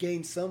think he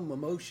gained some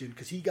emotion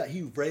because he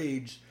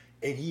raged,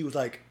 and he was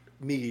like,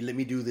 "Me, let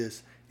me do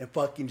this," and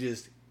fucking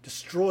just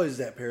destroys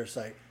that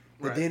parasite.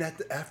 But Right. then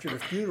after the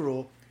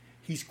funeral,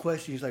 he's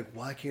questioning. He's like,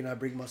 "Why can't I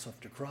bring myself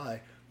to cry?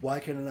 Why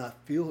can I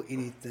not feel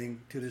anything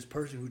to this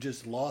person who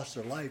just lost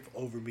their life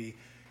over me?"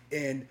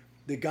 And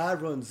the guy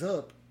runs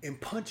up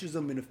and punches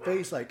him in the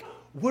face like,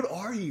 "What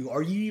are you?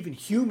 Are you even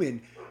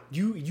human?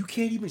 You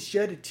can't even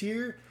shed a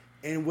tear?"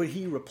 And what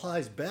he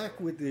replies back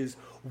with is,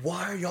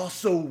 "Why are y'all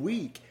so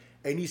weak?"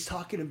 And he's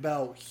talking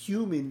about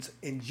humans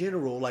in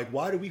general. Like,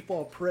 why do we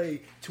fall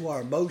prey to our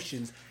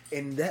emotions?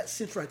 And that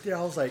sense right there,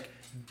 I was like,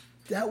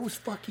 that was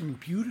fucking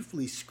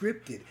beautifully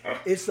scripted.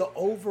 It's the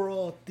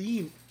overall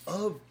theme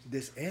of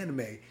this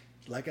anime.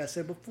 Like I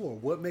said before,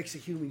 what makes a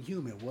human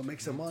human? What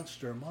makes a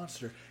monster a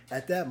monster?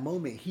 At that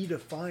moment, he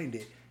defined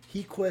it.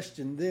 He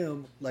questioned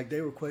them like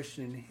they were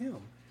questioning him.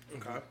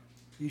 Okay.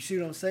 You see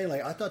what I'm saying?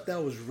 Like, I thought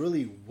that was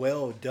really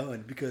well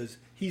done because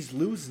he's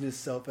losing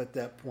himself at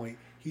that point.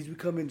 He's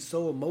becoming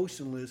so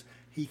emotionless,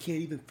 he can't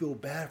even feel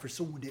bad for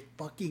someone that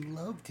fucking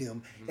loved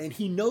him. And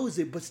he knows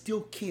it, but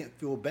still can't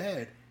feel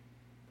bad.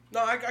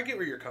 No, I get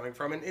where you're coming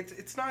from, and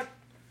it's not.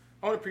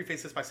 I want to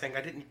preface this by saying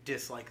I didn't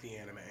dislike the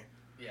anime.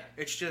 Yeah.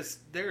 It's just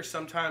there are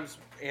sometimes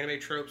anime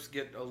tropes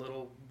get a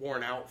little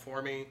worn out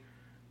for me,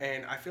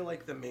 and I feel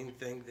like the main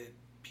thing that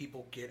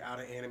people get out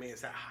of anime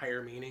is that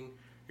higher meaning.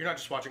 You're not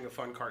just watching a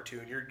fun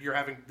cartoon. You're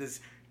having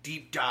this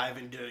deep dive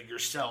into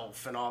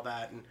yourself and all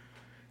that. And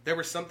there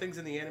were some things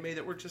in the anime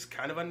that were just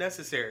kind of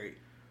unnecessary.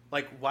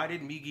 Like, why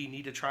did Migi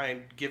need to try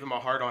and give him a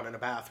hard-on in a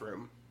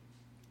bathroom?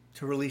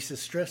 To release his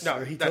stress. No,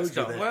 Or he that's told you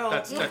dumb. that. Well,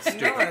 That's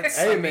stupid. no, it's,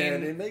 Hey, I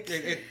man, mean, it makes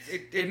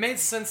it made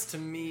sense to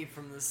me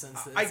from the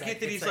sense that I it's get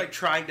that it's he's like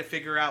trying to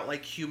figure out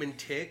like human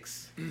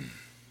ticks.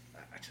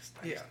 I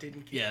just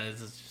didn't get Yeah,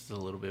 this is just a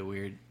little bit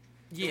weird.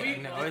 Yeah, We-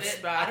 no, did it's.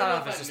 they- I I don't know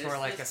thought of if it I as just more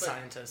missed like a this, but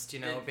scientist, you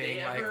know, did they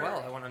being like, ever-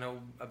 well, I want to know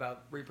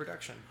about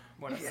reproduction.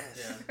 Whatever.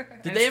 Yes. Did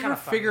And they it's ever kinda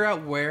fun. figure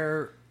out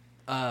where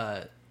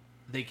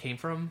they came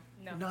from?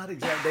 No. Not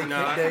exactly.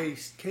 No. They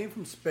came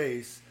from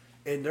space,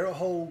 and their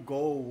whole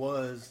goal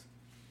was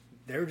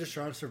they were just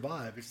trying to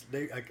survive.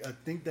 I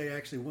think they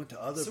actually went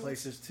to other So-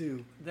 places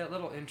too. That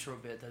little intro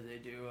bit that they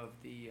do of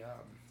the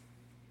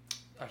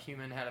a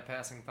human had a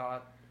passing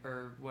thought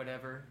or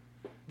whatever.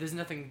 There's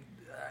nothing,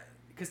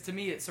 because to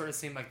me it sort of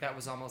seemed like that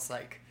was almost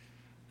like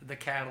the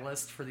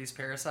catalyst for these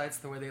parasites.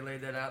 The way they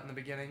laid that out in the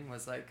beginning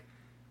was like,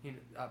 you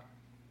know,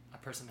 a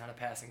person had a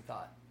passing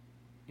thought.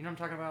 You know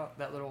what I'm talking about?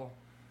 That little,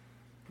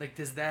 like,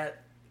 does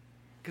that?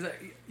 Because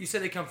you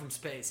said they come from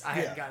space. I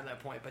hadn't Yeah. gotten to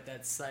that point, but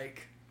that's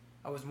like,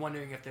 I was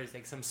wondering if there's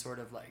like some sort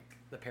of like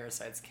the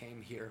parasites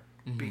came here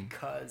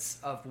because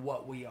of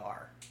what we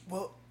are.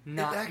 Well,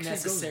 Not it actually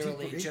goes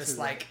necessarily deeper just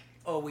into like, that.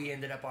 oh, we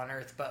ended up on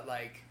Earth, but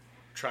like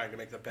trying to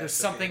make the best. there's of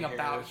something being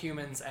about here.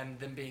 humans and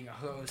them being a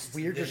host.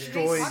 We're that is-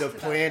 destroying the talked about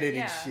planet it, and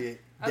yeah.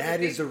 shit. I was That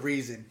like, is the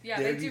reason. Yeah,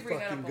 there they do you bring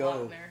that fucking up a go.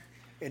 lot in there.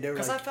 And they were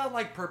Because like, I felt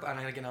like purple, and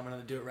again, I'm going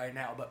to do it right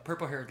now, but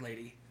purple-haired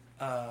lady,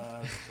 the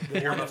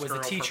one Earmuffs that was a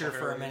girl, teacher for a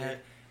purple-haired minute.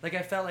 lady. Like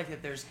I felt like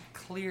that there's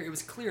clear. It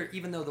was clear,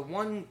 even though the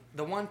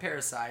one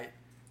parasite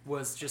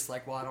was just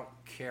like, well, I don't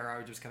care.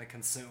 I'm just going to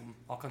consume.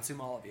 I'll consume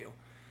all of you.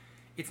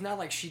 It's not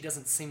like she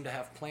doesn't seem to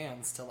have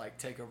plans to like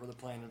take over the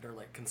planet or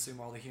like consume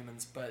all the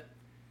humans, but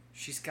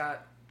she's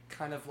got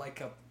kind of like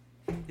a.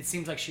 It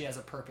seems like she has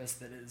a purpose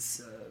that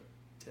is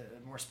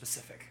more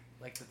specific.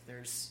 Like that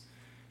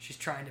she's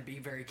trying to be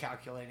very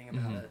calculating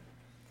about it.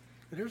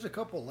 there's a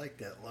couple like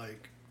that.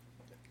 Like,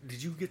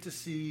 did you get to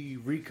see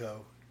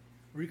Rico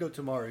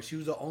Tamari? She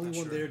was the only Not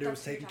one sure. there that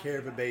was That's who you're taking care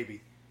of a talking about.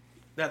 baby.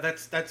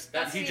 That's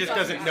That's he who just you're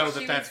doesn't talking know about.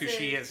 that She that's who was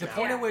she the- is The now.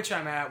 point Yeah. at which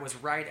I'm at was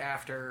right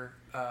after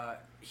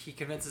he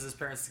convinces his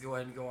parents to go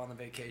ahead and go on the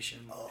vacation.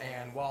 Oh.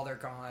 And while they're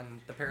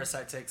gone, the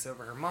parasite takes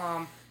over her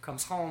mom,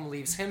 comes home,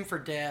 leaves him for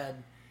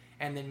dead,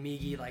 and then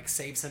Migi like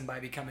saves him by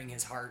becoming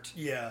his heart.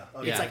 Yeah.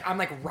 Okay. It's Yeah. like I'm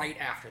like right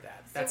after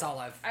that. That's So, all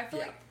I've. I feel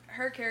yeah. like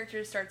her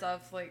character starts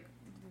off like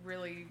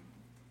really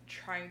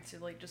trying to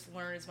like just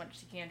learn as much as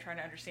she can, trying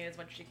to understand as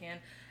much as she can,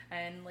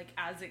 and like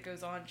as it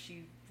goes on,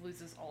 she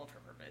loses all of her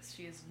purpose.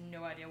 She has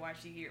no idea why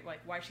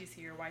she's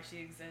here, why she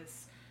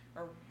exists,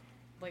 or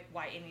like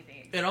why anything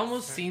exists. It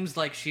almost seems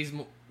like she's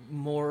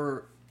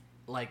more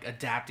like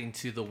adapting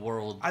to the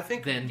world I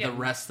think- than Yeah. the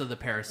rest of the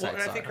parasites Well,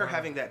 and I think are. her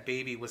having that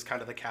baby was kind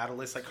of the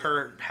catalyst. Like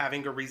her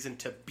having a reason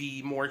to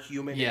be more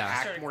human Yeah. and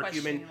act Started more human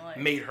questioning life.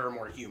 made her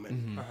more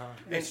human. Uh-huh.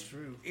 That's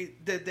true.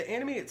 The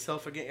anime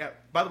itself, again, yeah,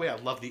 by the way, I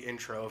love the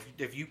intro.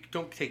 If you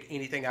don't take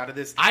anything out of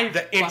this, I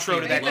the intro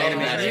to fucking that love anime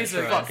that is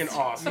intro. fucking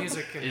awesome.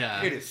 Music, and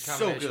Yeah. It is so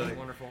combination is good.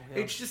 wonderful.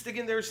 Yeah. It's just,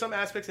 again, there's some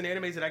aspects in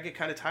animes that I get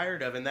kind of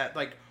tired of, and that,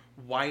 like,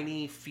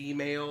 whiny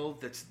female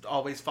that's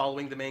always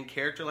following the main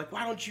character, like,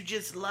 why don't you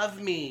just love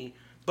me?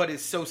 But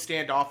is so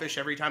standoffish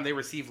every time they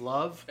receive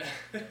love.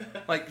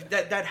 Like,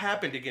 that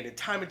happened again, and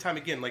time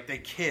again. Like, they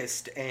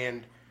kissed,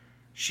 and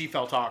she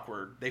felt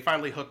awkward. They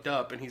finally hooked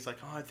up, and he's like,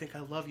 oh, I think I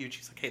love you. And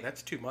she's like, hey,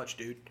 that's too much,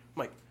 dude. I'm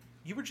like,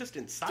 you were just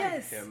inside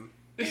Yes. him.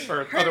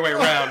 Or other way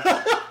around.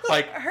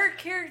 Like, Her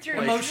character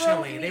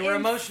Emotionally, drove they me were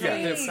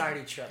emotionally insane. inside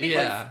each other.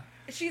 yeah,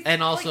 She's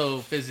and like, also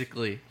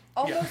physically.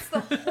 almost the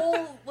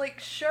whole like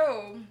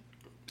show.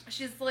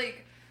 She's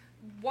like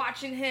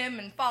watching him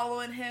and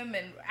following him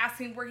and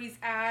asking where he's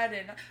at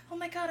and oh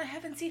my god, I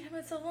haven't seen him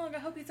in so long. I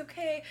hope he's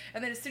okay.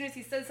 And then as soon as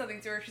he says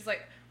something to her, she's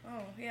like,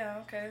 oh yeah,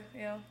 okay,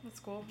 yeah, that's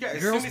cool. yeah,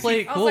 as Girls soon as play he-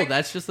 it I was cool. like-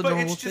 That's just a But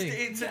normal it's just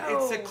thing. it's No,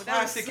 a that's-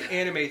 classic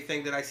anime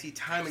thing that I see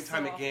time and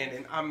time So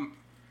again, awful. and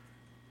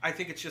I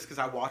think it's just because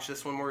I watched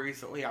this one more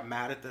recently. I'm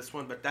mad at this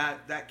one, but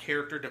that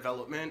character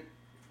development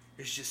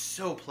is just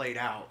so played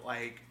out.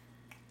 Like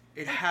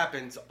it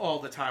happens all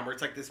the time, where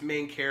it's like this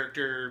main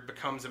character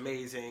becomes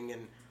amazing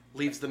and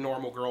leaves the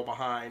normal girl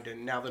behind,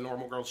 and now the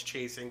normal girl's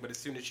chasing. But as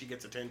soon as she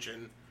gets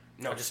attention,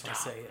 no, I just want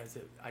to stop.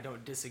 say, I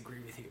don't disagree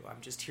with you.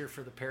 I'm just here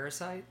for the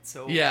parasite.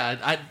 So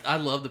Yeah, I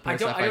love the I parasite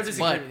don't, I don't fights,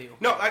 disagree but with you.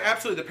 No,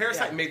 absolutely. The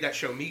Parasite Yeah. made that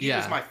show. Migi Yeah.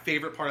 was my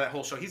favorite part of that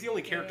whole show. He's the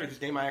only character Yeah.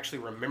 whose name I actually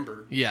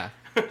remembered. yeah.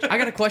 I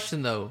got a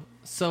question though.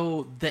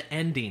 So the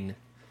ending,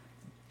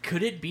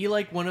 could it be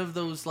like one of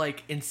those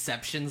like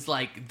Inceptions,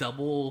 like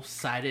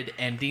double-sided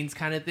endings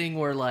kind of thing,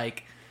 where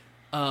like,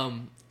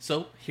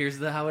 so here's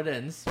how it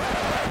ends.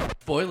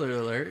 Spoiler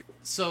alert.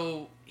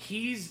 So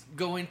he's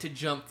going to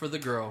jump for the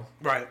girl,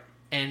 Right.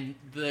 and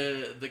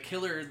the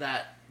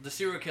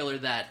serial killer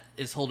that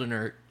is holding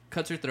her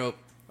cuts her throat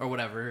or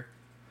whatever,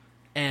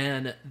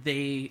 and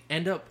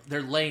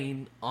they're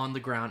laying on the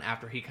ground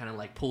after he kind of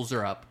like pulls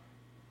her up,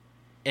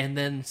 and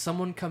then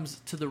someone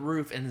comes to the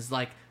roof and is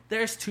like,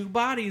 there's two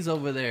bodies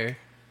over there.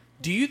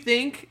 Do you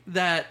think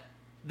that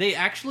they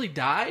actually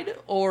died,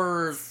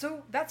 or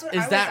So that's what I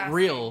is was that asking.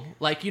 real?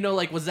 Like,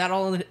 like, was that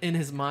all in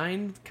his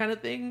mind kind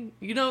of thing?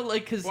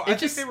 Like, because Well, it I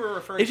just think they were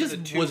referring it to just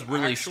the two was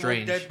really actual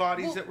strange. dead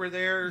bodies Well, that were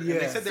there. And they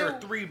yeah. said there So-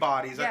 were 3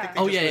 bodies. I think they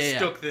yeah. Oh, just yeah, yeah, yeah.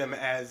 mistook them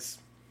as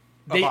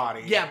a They-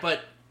 body. Yeah,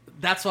 but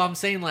that's what I'm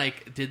saying.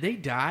 Like, did they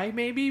die?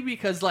 Maybe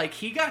because like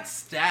he got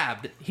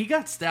stabbed. He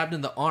got stabbed in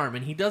the arm,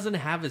 and he doesn't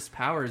have his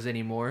powers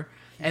anymore.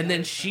 And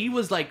then she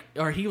was like,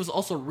 or he was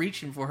also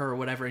reaching for her or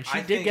whatever, and she I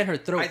did think- get her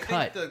throat I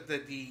cut.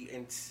 think the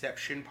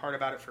inception part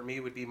about it for me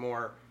would be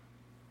more,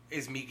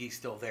 is Migi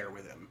still there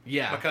with him?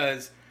 Yeah.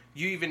 Because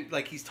you even,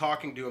 like, he's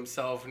talking to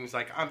himself, and he's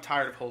like, I'm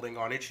tired of holding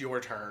on. It's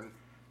your turn.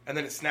 And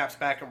then it snaps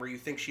back, and where you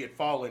think she had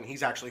fallen,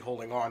 he's actually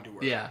holding on to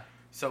her. Yeah,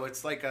 So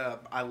it's like a,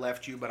 I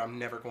left you, but I'm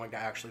never going to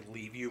actually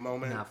leave you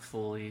moment. not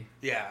fully.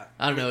 Yeah.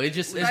 I don't know. It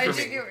just I it's do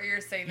just, get what you're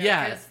saying.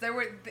 Yeah. Because there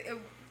were,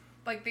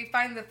 like, they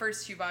find the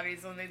first 2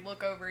 bodies, and they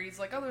look over. He's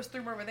like, oh, there's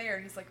 3 more over there.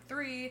 And he's like,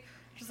 3.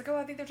 She's like, oh,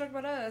 I think they're talking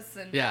about us.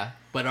 And yeah.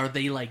 But are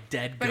they like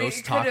dead But it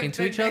ghosts could've talking to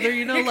been- each other?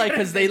 it Like, could've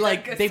because been they dead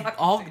like ghosts they talking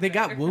all to they each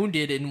got other.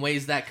 wounded in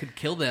ways that could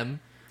kill them.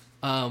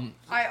 I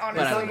But I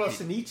honestly. Talking don't- about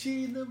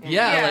Shinichi and them?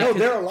 Yeah, yeah, like- No,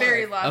 they're alive.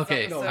 very last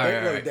Okay, episode. No, all they,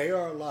 right, no, all right. they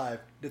are alive.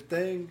 The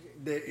thing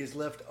that is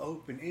left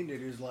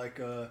open-ended is like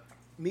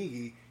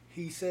Migi.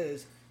 He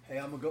says, hey,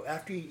 I'm going to go.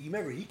 After you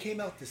remember, he came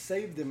out to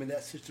save them in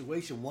that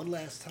situation one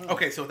last time.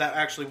 Okay, so that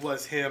actually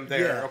was him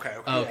there. Yeah.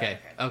 Okay.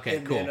 Okay,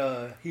 and cool.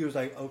 then he was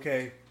like,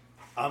 okay,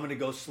 I'm going to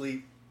go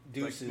sleep.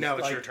 Deuces. now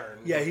it's your turn.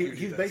 Yeah, You do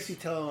he's this. basically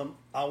telling him,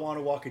 I want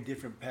to walk a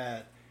different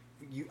path.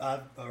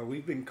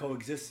 We've been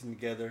coexisting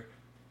together.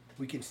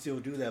 We can still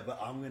do that, but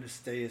I'm going to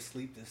stay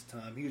asleep this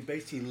time. He was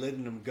basically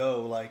letting them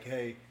go, like,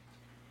 hey,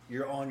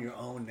 you're on your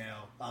own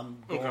now. I'm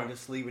going Okay. to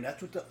sleep. And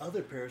that's what the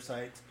other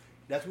parasites,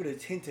 that's what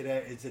it's hinted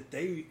at, is that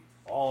they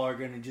all are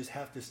going to just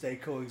have to stay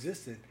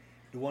coexistent.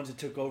 The ones that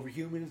took over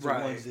humans, Right.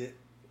 the ones that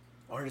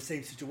are in the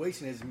same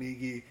situation as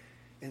Migi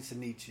and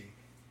Shinichi.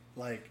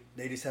 Like,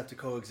 they just have to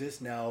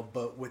coexist now,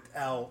 but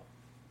without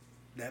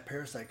that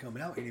parasite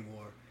coming out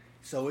anymore.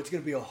 So it's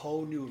going to be a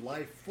whole new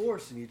life for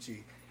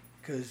Shinichi,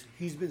 because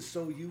he's been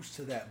so used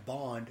to that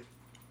bond.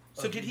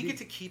 So of did he Migi. get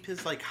to keep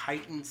his like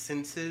heightened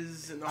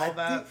senses and all I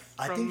that?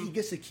 think he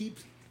gets to keep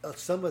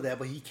some of that,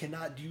 but he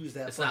cannot use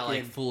that. It's not like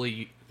fucking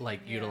fully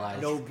like Yeah.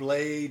 utilized. no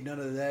blade, none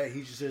of that.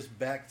 He's just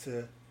back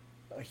to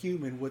a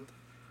human with,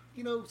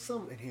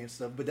 some enhanced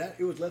stuff. But that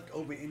it was left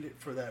open ended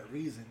for that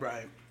reason.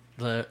 Right.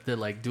 They're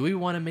like, do we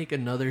want to make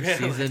another Yeah,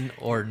 season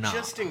or not?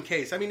 Just in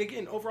case. I mean,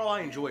 again, overall, I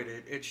enjoyed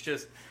it. It's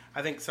just,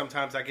 I think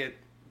sometimes I get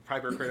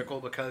hypercritical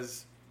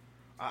because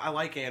I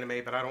like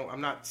anime, but I'm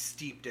not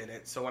steeped in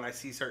it. So when I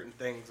see certain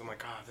things, I'm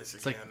like, this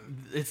It's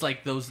again. it's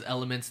like those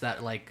elements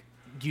that like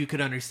you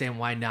could understand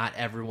why not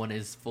everyone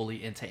is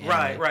fully into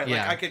anime. Right.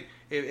 Yeah. Like I could,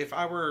 if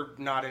I were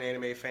not an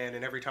anime fan,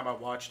 and every time I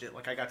watched it,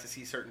 like I got to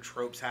see certain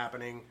tropes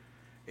happening.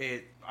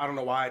 I don't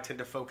know why I tend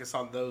to focus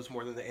on those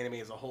more than the anime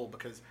as a whole,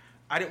 because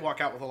I didn't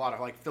walk out with a lot of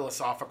like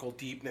philosophical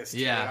deepness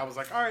to it. I was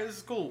like, all right, this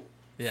is cool.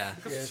 Yeah.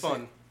 This is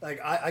fun. Like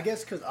I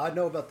guess because I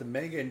know about the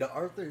manga, and the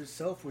author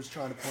himself was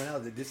trying to point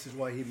out that this is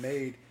why he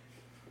made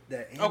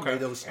that anime. Okay.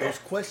 Those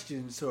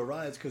questions to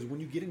arise, because when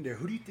you get in there,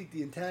 who do you think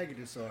the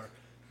antagonists are?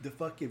 The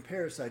fucking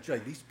parasites. You're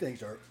like, these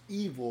things are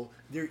evil.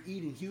 They're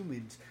eating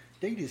humans.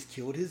 They just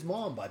killed his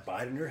mom by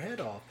biting her head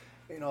off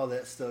and all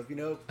that stuff. You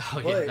know.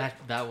 Oh But- yeah,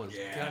 that was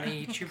Gonna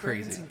eat your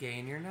Crazy. brains and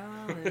gain your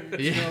knowledge.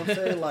 You know what I'm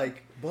saying?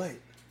 Like, but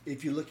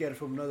if you look at it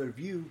from another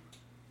view,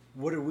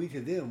 what are we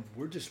to them?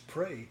 We're just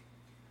prey.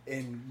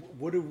 And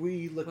what do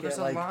we look Well, there's at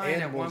a like line at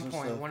animals one and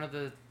point. stuff? One of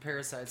the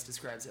parasites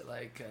describes it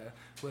like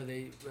where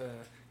they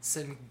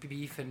send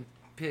beef and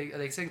pig.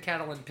 They send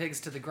cattle and pigs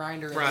to the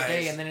grinder every Right.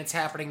 day, and then it's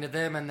happening to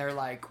them, and they're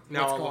like,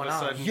 Now "What's all of going a on?"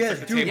 sudden- Yes,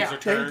 the dude. tables are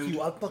Thank turned.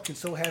 you. I'm fucking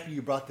so happy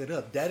you brought that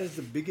up. That is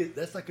the biggest.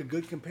 That's like a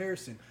good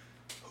comparison.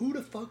 Who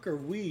the fuck are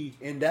we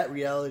in that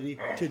reality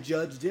to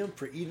judge them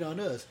for eating on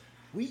us?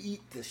 We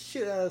eat the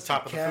shit out of some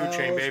Top of the food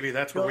chain, cows. baby.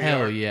 That's where we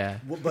hell are. yeah.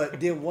 But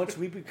then once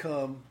we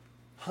become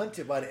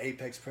hunted by the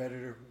apex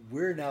predator,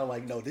 we're now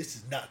like, no, this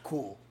is not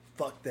cool.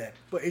 Fuck that.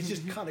 But it's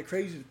just kind of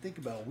crazy to think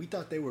about. We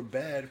thought they were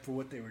bad for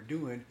what they were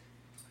doing.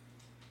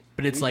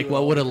 But it's We like, do it what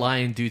all would a the time.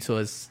 lion do to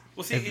us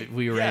Well, see, if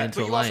we ran yeah, into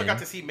but a you lion? also got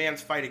to see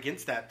man's fight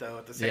against that, though.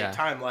 At the same Yeah.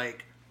 time,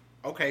 like,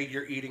 okay,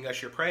 you're eating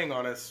us, you're preying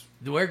on us.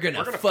 We're gonna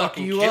We're gonna fuck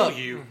fucking you kill up.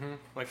 you.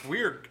 Like,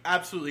 we're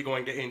absolutely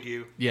going to end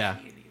you. Yeah.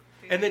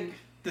 And then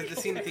the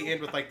scene at the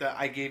end with like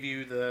I gave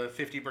you the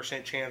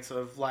 50% chance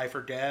of life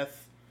or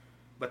death,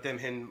 but then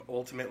him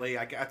ultimately,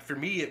 for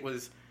me, it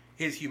was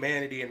his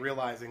humanity and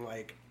realizing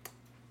like,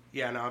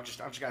 yeah, no, I just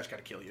got to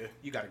kill you.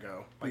 You got to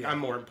go. Like, I'm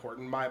more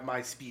important.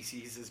 My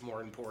species is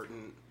more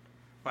important.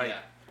 Like, Yeah.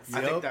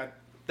 I think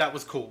that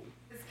was cool.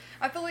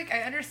 I feel like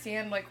I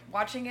understand, like,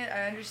 watching it,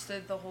 I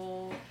understood the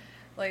whole,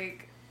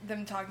 like,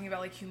 them talking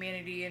about, like,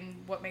 humanity and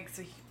what makes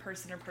a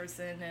person a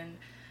person, and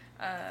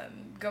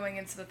going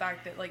into the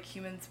fact that, like,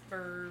 humans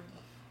were,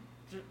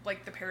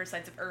 like, the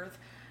parasites of Earth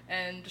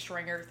and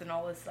destroying Earth and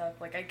all this stuff.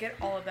 Like, I get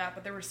all of that,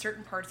 but there were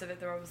certain parts of it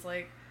that I was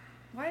like,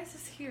 why is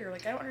this here?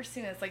 Like, I don't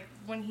understand this. Like,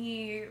 when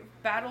he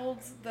battled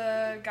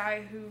the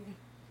guy who,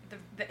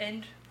 the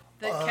end,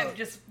 that kept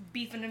just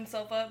beefing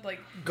himself up, like,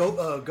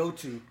 Go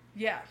to.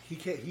 yeah.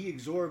 He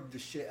absorbed the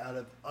shit out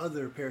of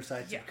other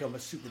parasites Yeah. to become a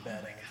super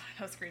badass.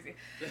 That was crazy.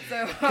 So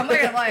I'm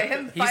not gonna lie,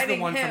 him He's fighting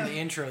the one him. from the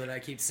intro that I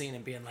keep seeing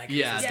and being like,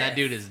 Yeah, "This is that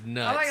dude is I'm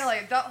nuts. not gonna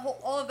lie, that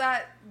all of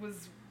that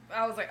was.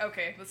 I was like,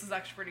 okay, this is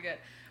actually pretty good.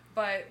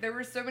 But there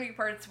were so many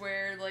parts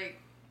where like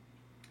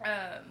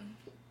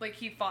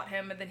he fought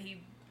him and then he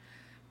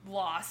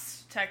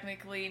lost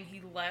technically, and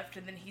he left,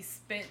 and then he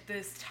spent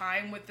this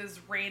time with this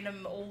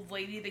random old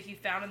lady that he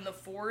found in the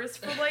forest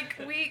for like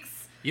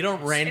weeks. You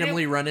don't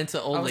randomly run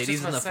into old I was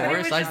ladies just in the gonna say,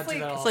 forest. But it I, was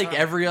just like- it's like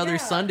every other Yeah.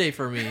 Sunday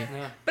for me.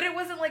 Yeah. But it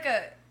wasn't like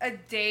a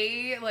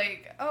day,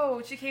 like,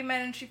 oh, she came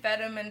in and she fed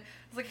him, and it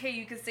was like, hey,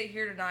 you can stay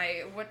here tonight.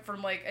 It went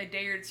from like a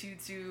day or two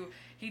to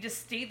he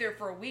just stayed there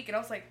for a week, and I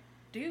was like,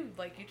 dude,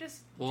 like, you just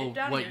Well, dipped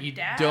out what your you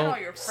dad, don't all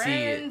your see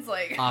friends,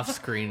 like off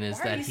screen is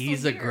why are that you still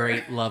he's a here?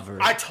 great lover.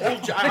 I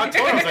told you. I told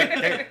him. I was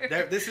like,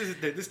 hey,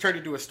 this turned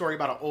into a story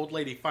about an old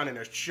lady finding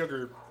a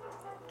sugar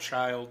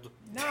child.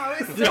 No, I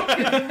was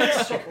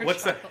so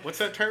What's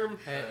that term?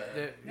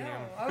 no,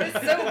 I was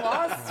so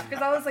lost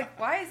because I was like,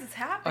 why is this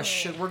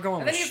happening? We're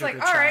going And then with he's like,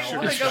 sugar all right,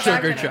 child. well, I'm gonna go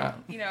Sugar back and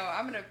child.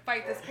 I'm gonna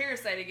fight this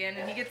parasite again.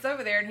 And he gets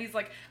over there and he's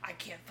like, I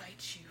can't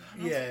fight you.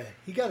 And I was Yeah,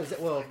 he got his.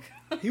 Well,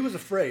 he was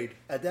afraid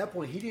at that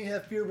point. He didn't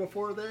have fear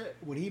before that.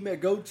 When he met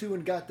Goku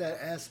and got that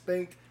ass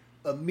spanked,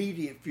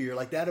 immediate fear,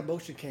 like that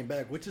emotion came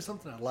back, which is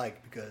something I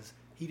like because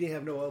he didn't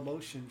have no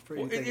emotion for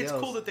Well, anything it's else.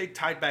 cool that they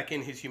tied back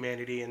in his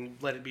humanity and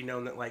let it be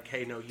known that, like,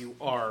 hey, no, you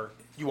are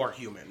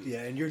human. Yeah,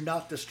 and you're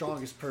not the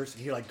strongest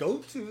person here. Like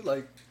Goku,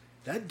 like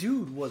that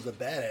dude was a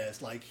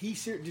badass. Like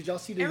did y'all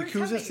see the Every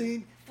time Yakuza they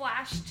scene?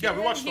 flashed Yeah, we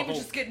him, watched he the was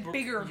whole- just getting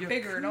bigger and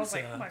bigger, and I was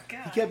like, oh my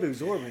god. He kept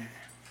absorbing.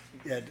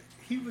 Yeah,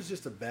 he was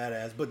just a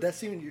badass. But that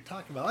scene you're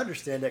talking about, I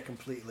understand that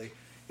completely.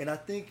 And I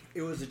think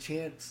it was a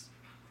chance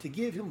to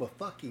give him a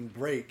fucking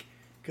break.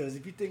 Because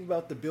if you think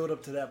about the build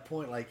up to that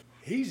point, like,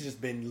 he's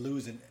just been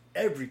losing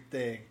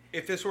everything.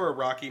 If this were a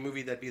Rocky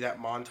movie, that'd be that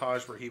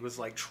montage where he was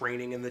like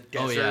training in the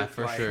desert, Oh, yeah,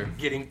 for like, sure.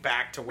 getting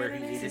back to where he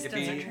needed to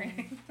Systems be. are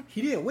training.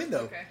 He didn't win,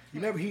 though. Okay.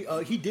 You remember,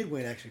 he did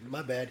win, actually.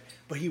 My bad.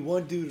 But he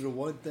won due to the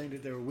one thing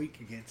that they were weak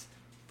against.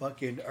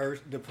 Fucking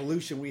Earth, the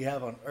pollution we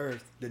have on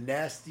Earth, the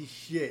nasty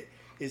shit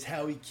is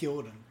how he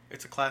killed him.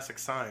 It's a classic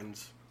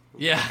Signs.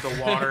 Yeah,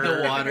 The water.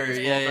 the water. It's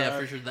all Yeah, that.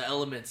 for sure. The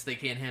elements, they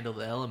can't handle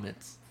the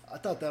elements. I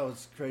thought that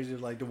was crazy.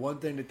 Like, the one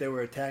thing that they were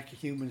attacking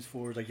humans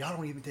for is like, y'all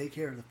don't even take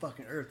care of the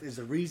fucking Earth is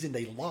the reason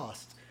they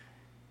lost.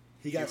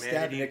 He got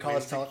stabbed and Humanity it caused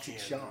wins toxic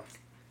again. shock.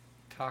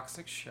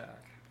 Toxic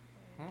shock.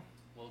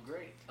 Well,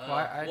 great. Well,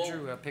 I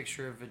drew a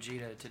picture of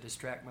Vegeta to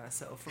distract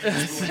myself from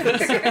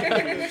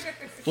this.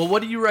 Well,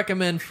 what do you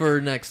recommend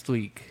for next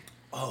week?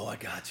 Oh, I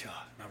got y'all.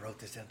 I wrote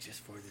this down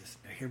just for this.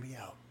 Now, hear me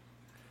out.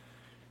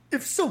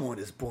 If someone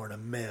is born a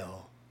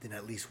male, then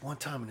at least one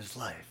time in his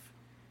life,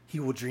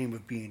 he will dream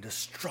of being the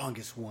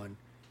strongest one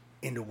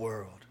in the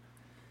world.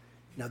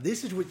 Now,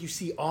 this is what you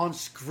see on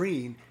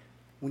screen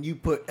when you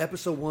put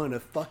episode 1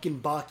 of fucking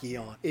Baki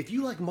on. If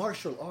you like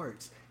martial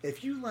arts,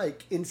 if you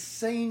like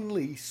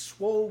insanely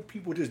swole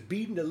people just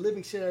beating the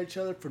living shit out of each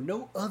other for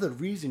no other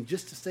reason,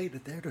 just to say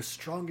that they're the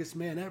strongest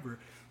man ever,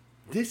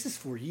 this is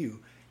for you.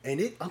 And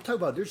I'm talking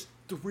about there's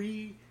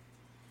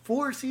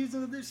 4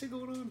 seasons of this shit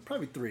going on,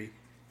 probably 3.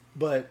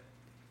 But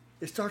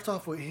it starts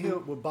off with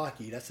him, with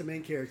Baki. That's the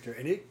main character,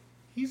 and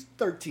he's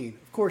 13.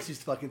 Of course,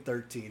 he's fucking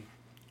 13.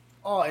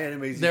 All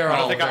animes. They're I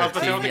all don't think I've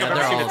 13, ever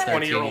yeah, seen they're a all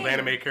 20-year-old 13.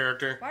 anime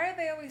character. Why are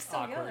they always so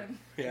Awkward. young?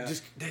 Yeah.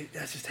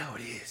 That's just how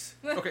it is.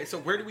 Okay, so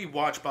where do we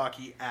watch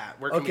Baki at?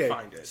 Where can we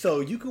find it? So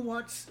you can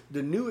watch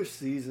the newest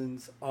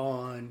seasons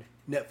on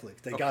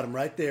Netflix. They got them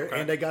right there, Okay.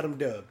 and they got them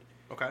dubbed.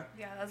 Okay.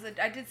 Yeah,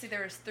 I did see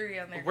there was 3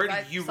 on there. Where 'cause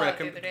do I you saw it the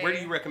recommend? other day. Where do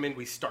you recommend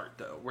we start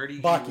though? Where do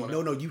you? Baki,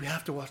 wanna- no, you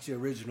have to watch the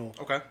original.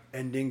 Okay.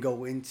 And then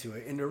go into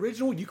it. And the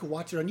original, you can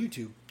watch it on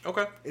YouTube.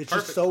 Okay. It's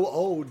Perfect. just so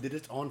old that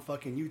it's on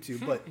fucking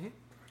YouTube. But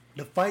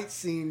the fight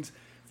scenes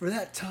for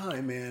that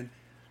time, man,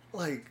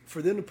 like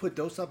for them to put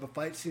those type of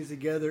fight scenes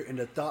together and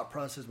the thought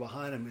process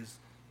behind them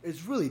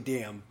is really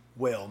damn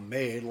well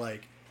made.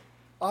 Like,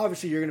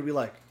 obviously you're gonna be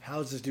like,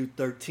 how's this dude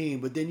 13?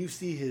 But then you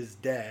see his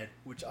dad,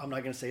 which I'm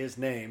not gonna say his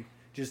name.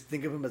 Just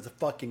think of him as a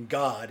fucking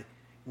god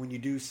when you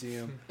do see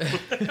him.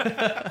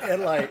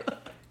 And like,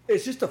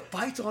 it's just the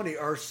fights on it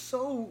are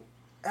so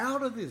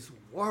out of this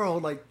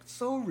world, like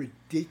so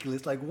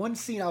ridiculous. Like one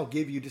scene I'll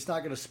give you, just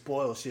not gonna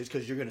spoil shit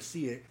because you're gonna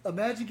see it.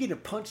 Imagine getting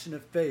punched in the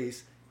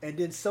face and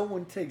then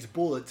someone takes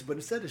bullets, but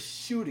instead of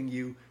shooting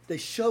you, they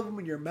shove them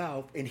in your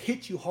mouth and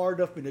hit you hard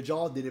enough in the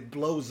jaw that it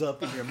blows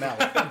up in your mouth.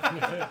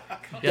 Yeah,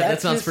 that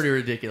That's sounds just- pretty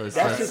ridiculous.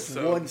 That's That's- just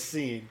so- one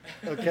scene.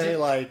 Okay,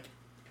 like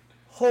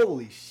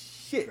holy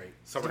shit.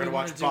 So Do we're we gonna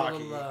watch wanna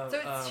do a Baki. little,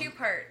 So it's 2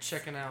 parts.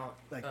 Checking out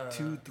Like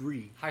 2,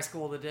 3. High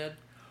School of the Dead.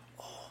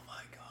 Oh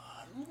my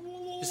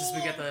god. Just as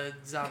we get the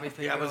zombie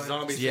thing Yeah, going. with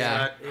zombies.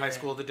 Yeah. Yeah. High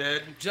School of the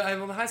Dead.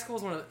 Well, High School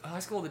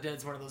of the Dead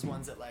is one of those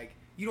ones that like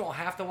you don't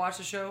have to watch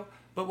the show,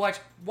 but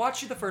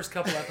watch the first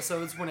couple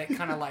episodes when it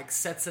kind of like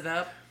sets it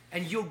up,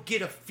 and you'll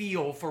get a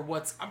feel for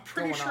what's I'm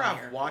pretty going sure on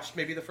I've here. watched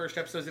maybe the first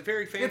episode. Is it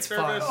very fan It's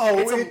fun. service?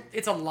 Oh,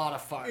 it's a lot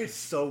of fun. It's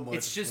so much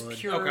It's just fun.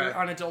 pure, Okay.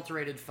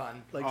 unadulterated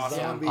fun. Like Awesome.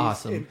 zombies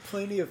Awesome. and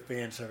plenty of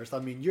fan service. I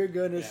mean, you're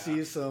gonna Yeah.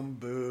 see some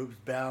boobs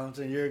bounce,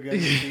 and you're gonna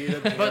see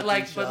the But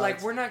like,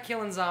 shots. we're not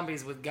killing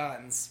zombies with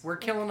guns. We're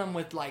killing them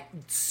with like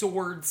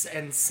swords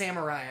and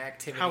samurai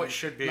activity. How it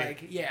should be.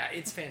 Like, yeah,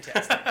 it's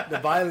fantastic. the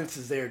violence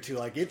is there too.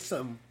 Like it's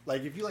some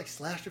like if you like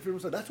slasher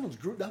films, that one's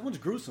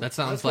gruesome. That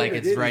sounds That's what like they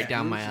it's did. right It's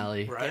down my gruesome.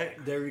 alley. Right.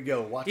 There you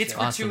go. Watch It's that.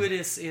 Awesome.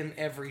 gratuitous in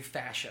every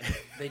fashion.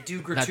 They do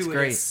That's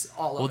gratuitous great.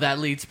 all of Well, it. that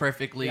leads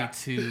perfectly Yeah.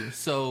 to.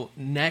 So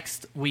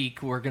next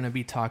week we're going to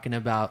be talking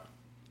about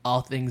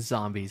all things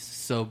zombies.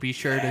 So be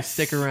sure to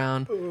stick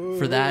around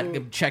for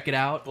that. Check it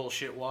out.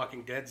 Bullshit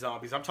Walking Dead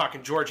zombies. I'm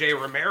talking George A.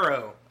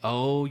 Romero.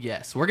 Oh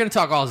yes, we're going to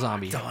talk all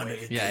zombies. Dawn of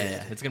the Yeah, Dead.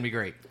 yeah, it's going to be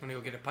great. When you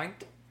go get a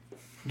pint.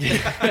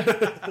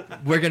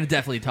 We're going to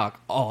definitely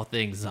talk all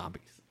things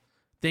zombies.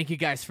 Thank you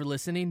guys for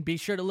listening. Be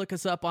sure to look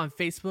us up on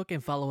Facebook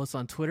and follow us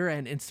on Twitter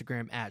and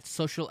Instagram at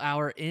Social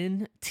Hour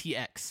in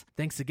TX.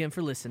 Thanks again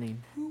for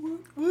listening.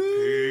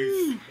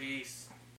 Peace. Peace.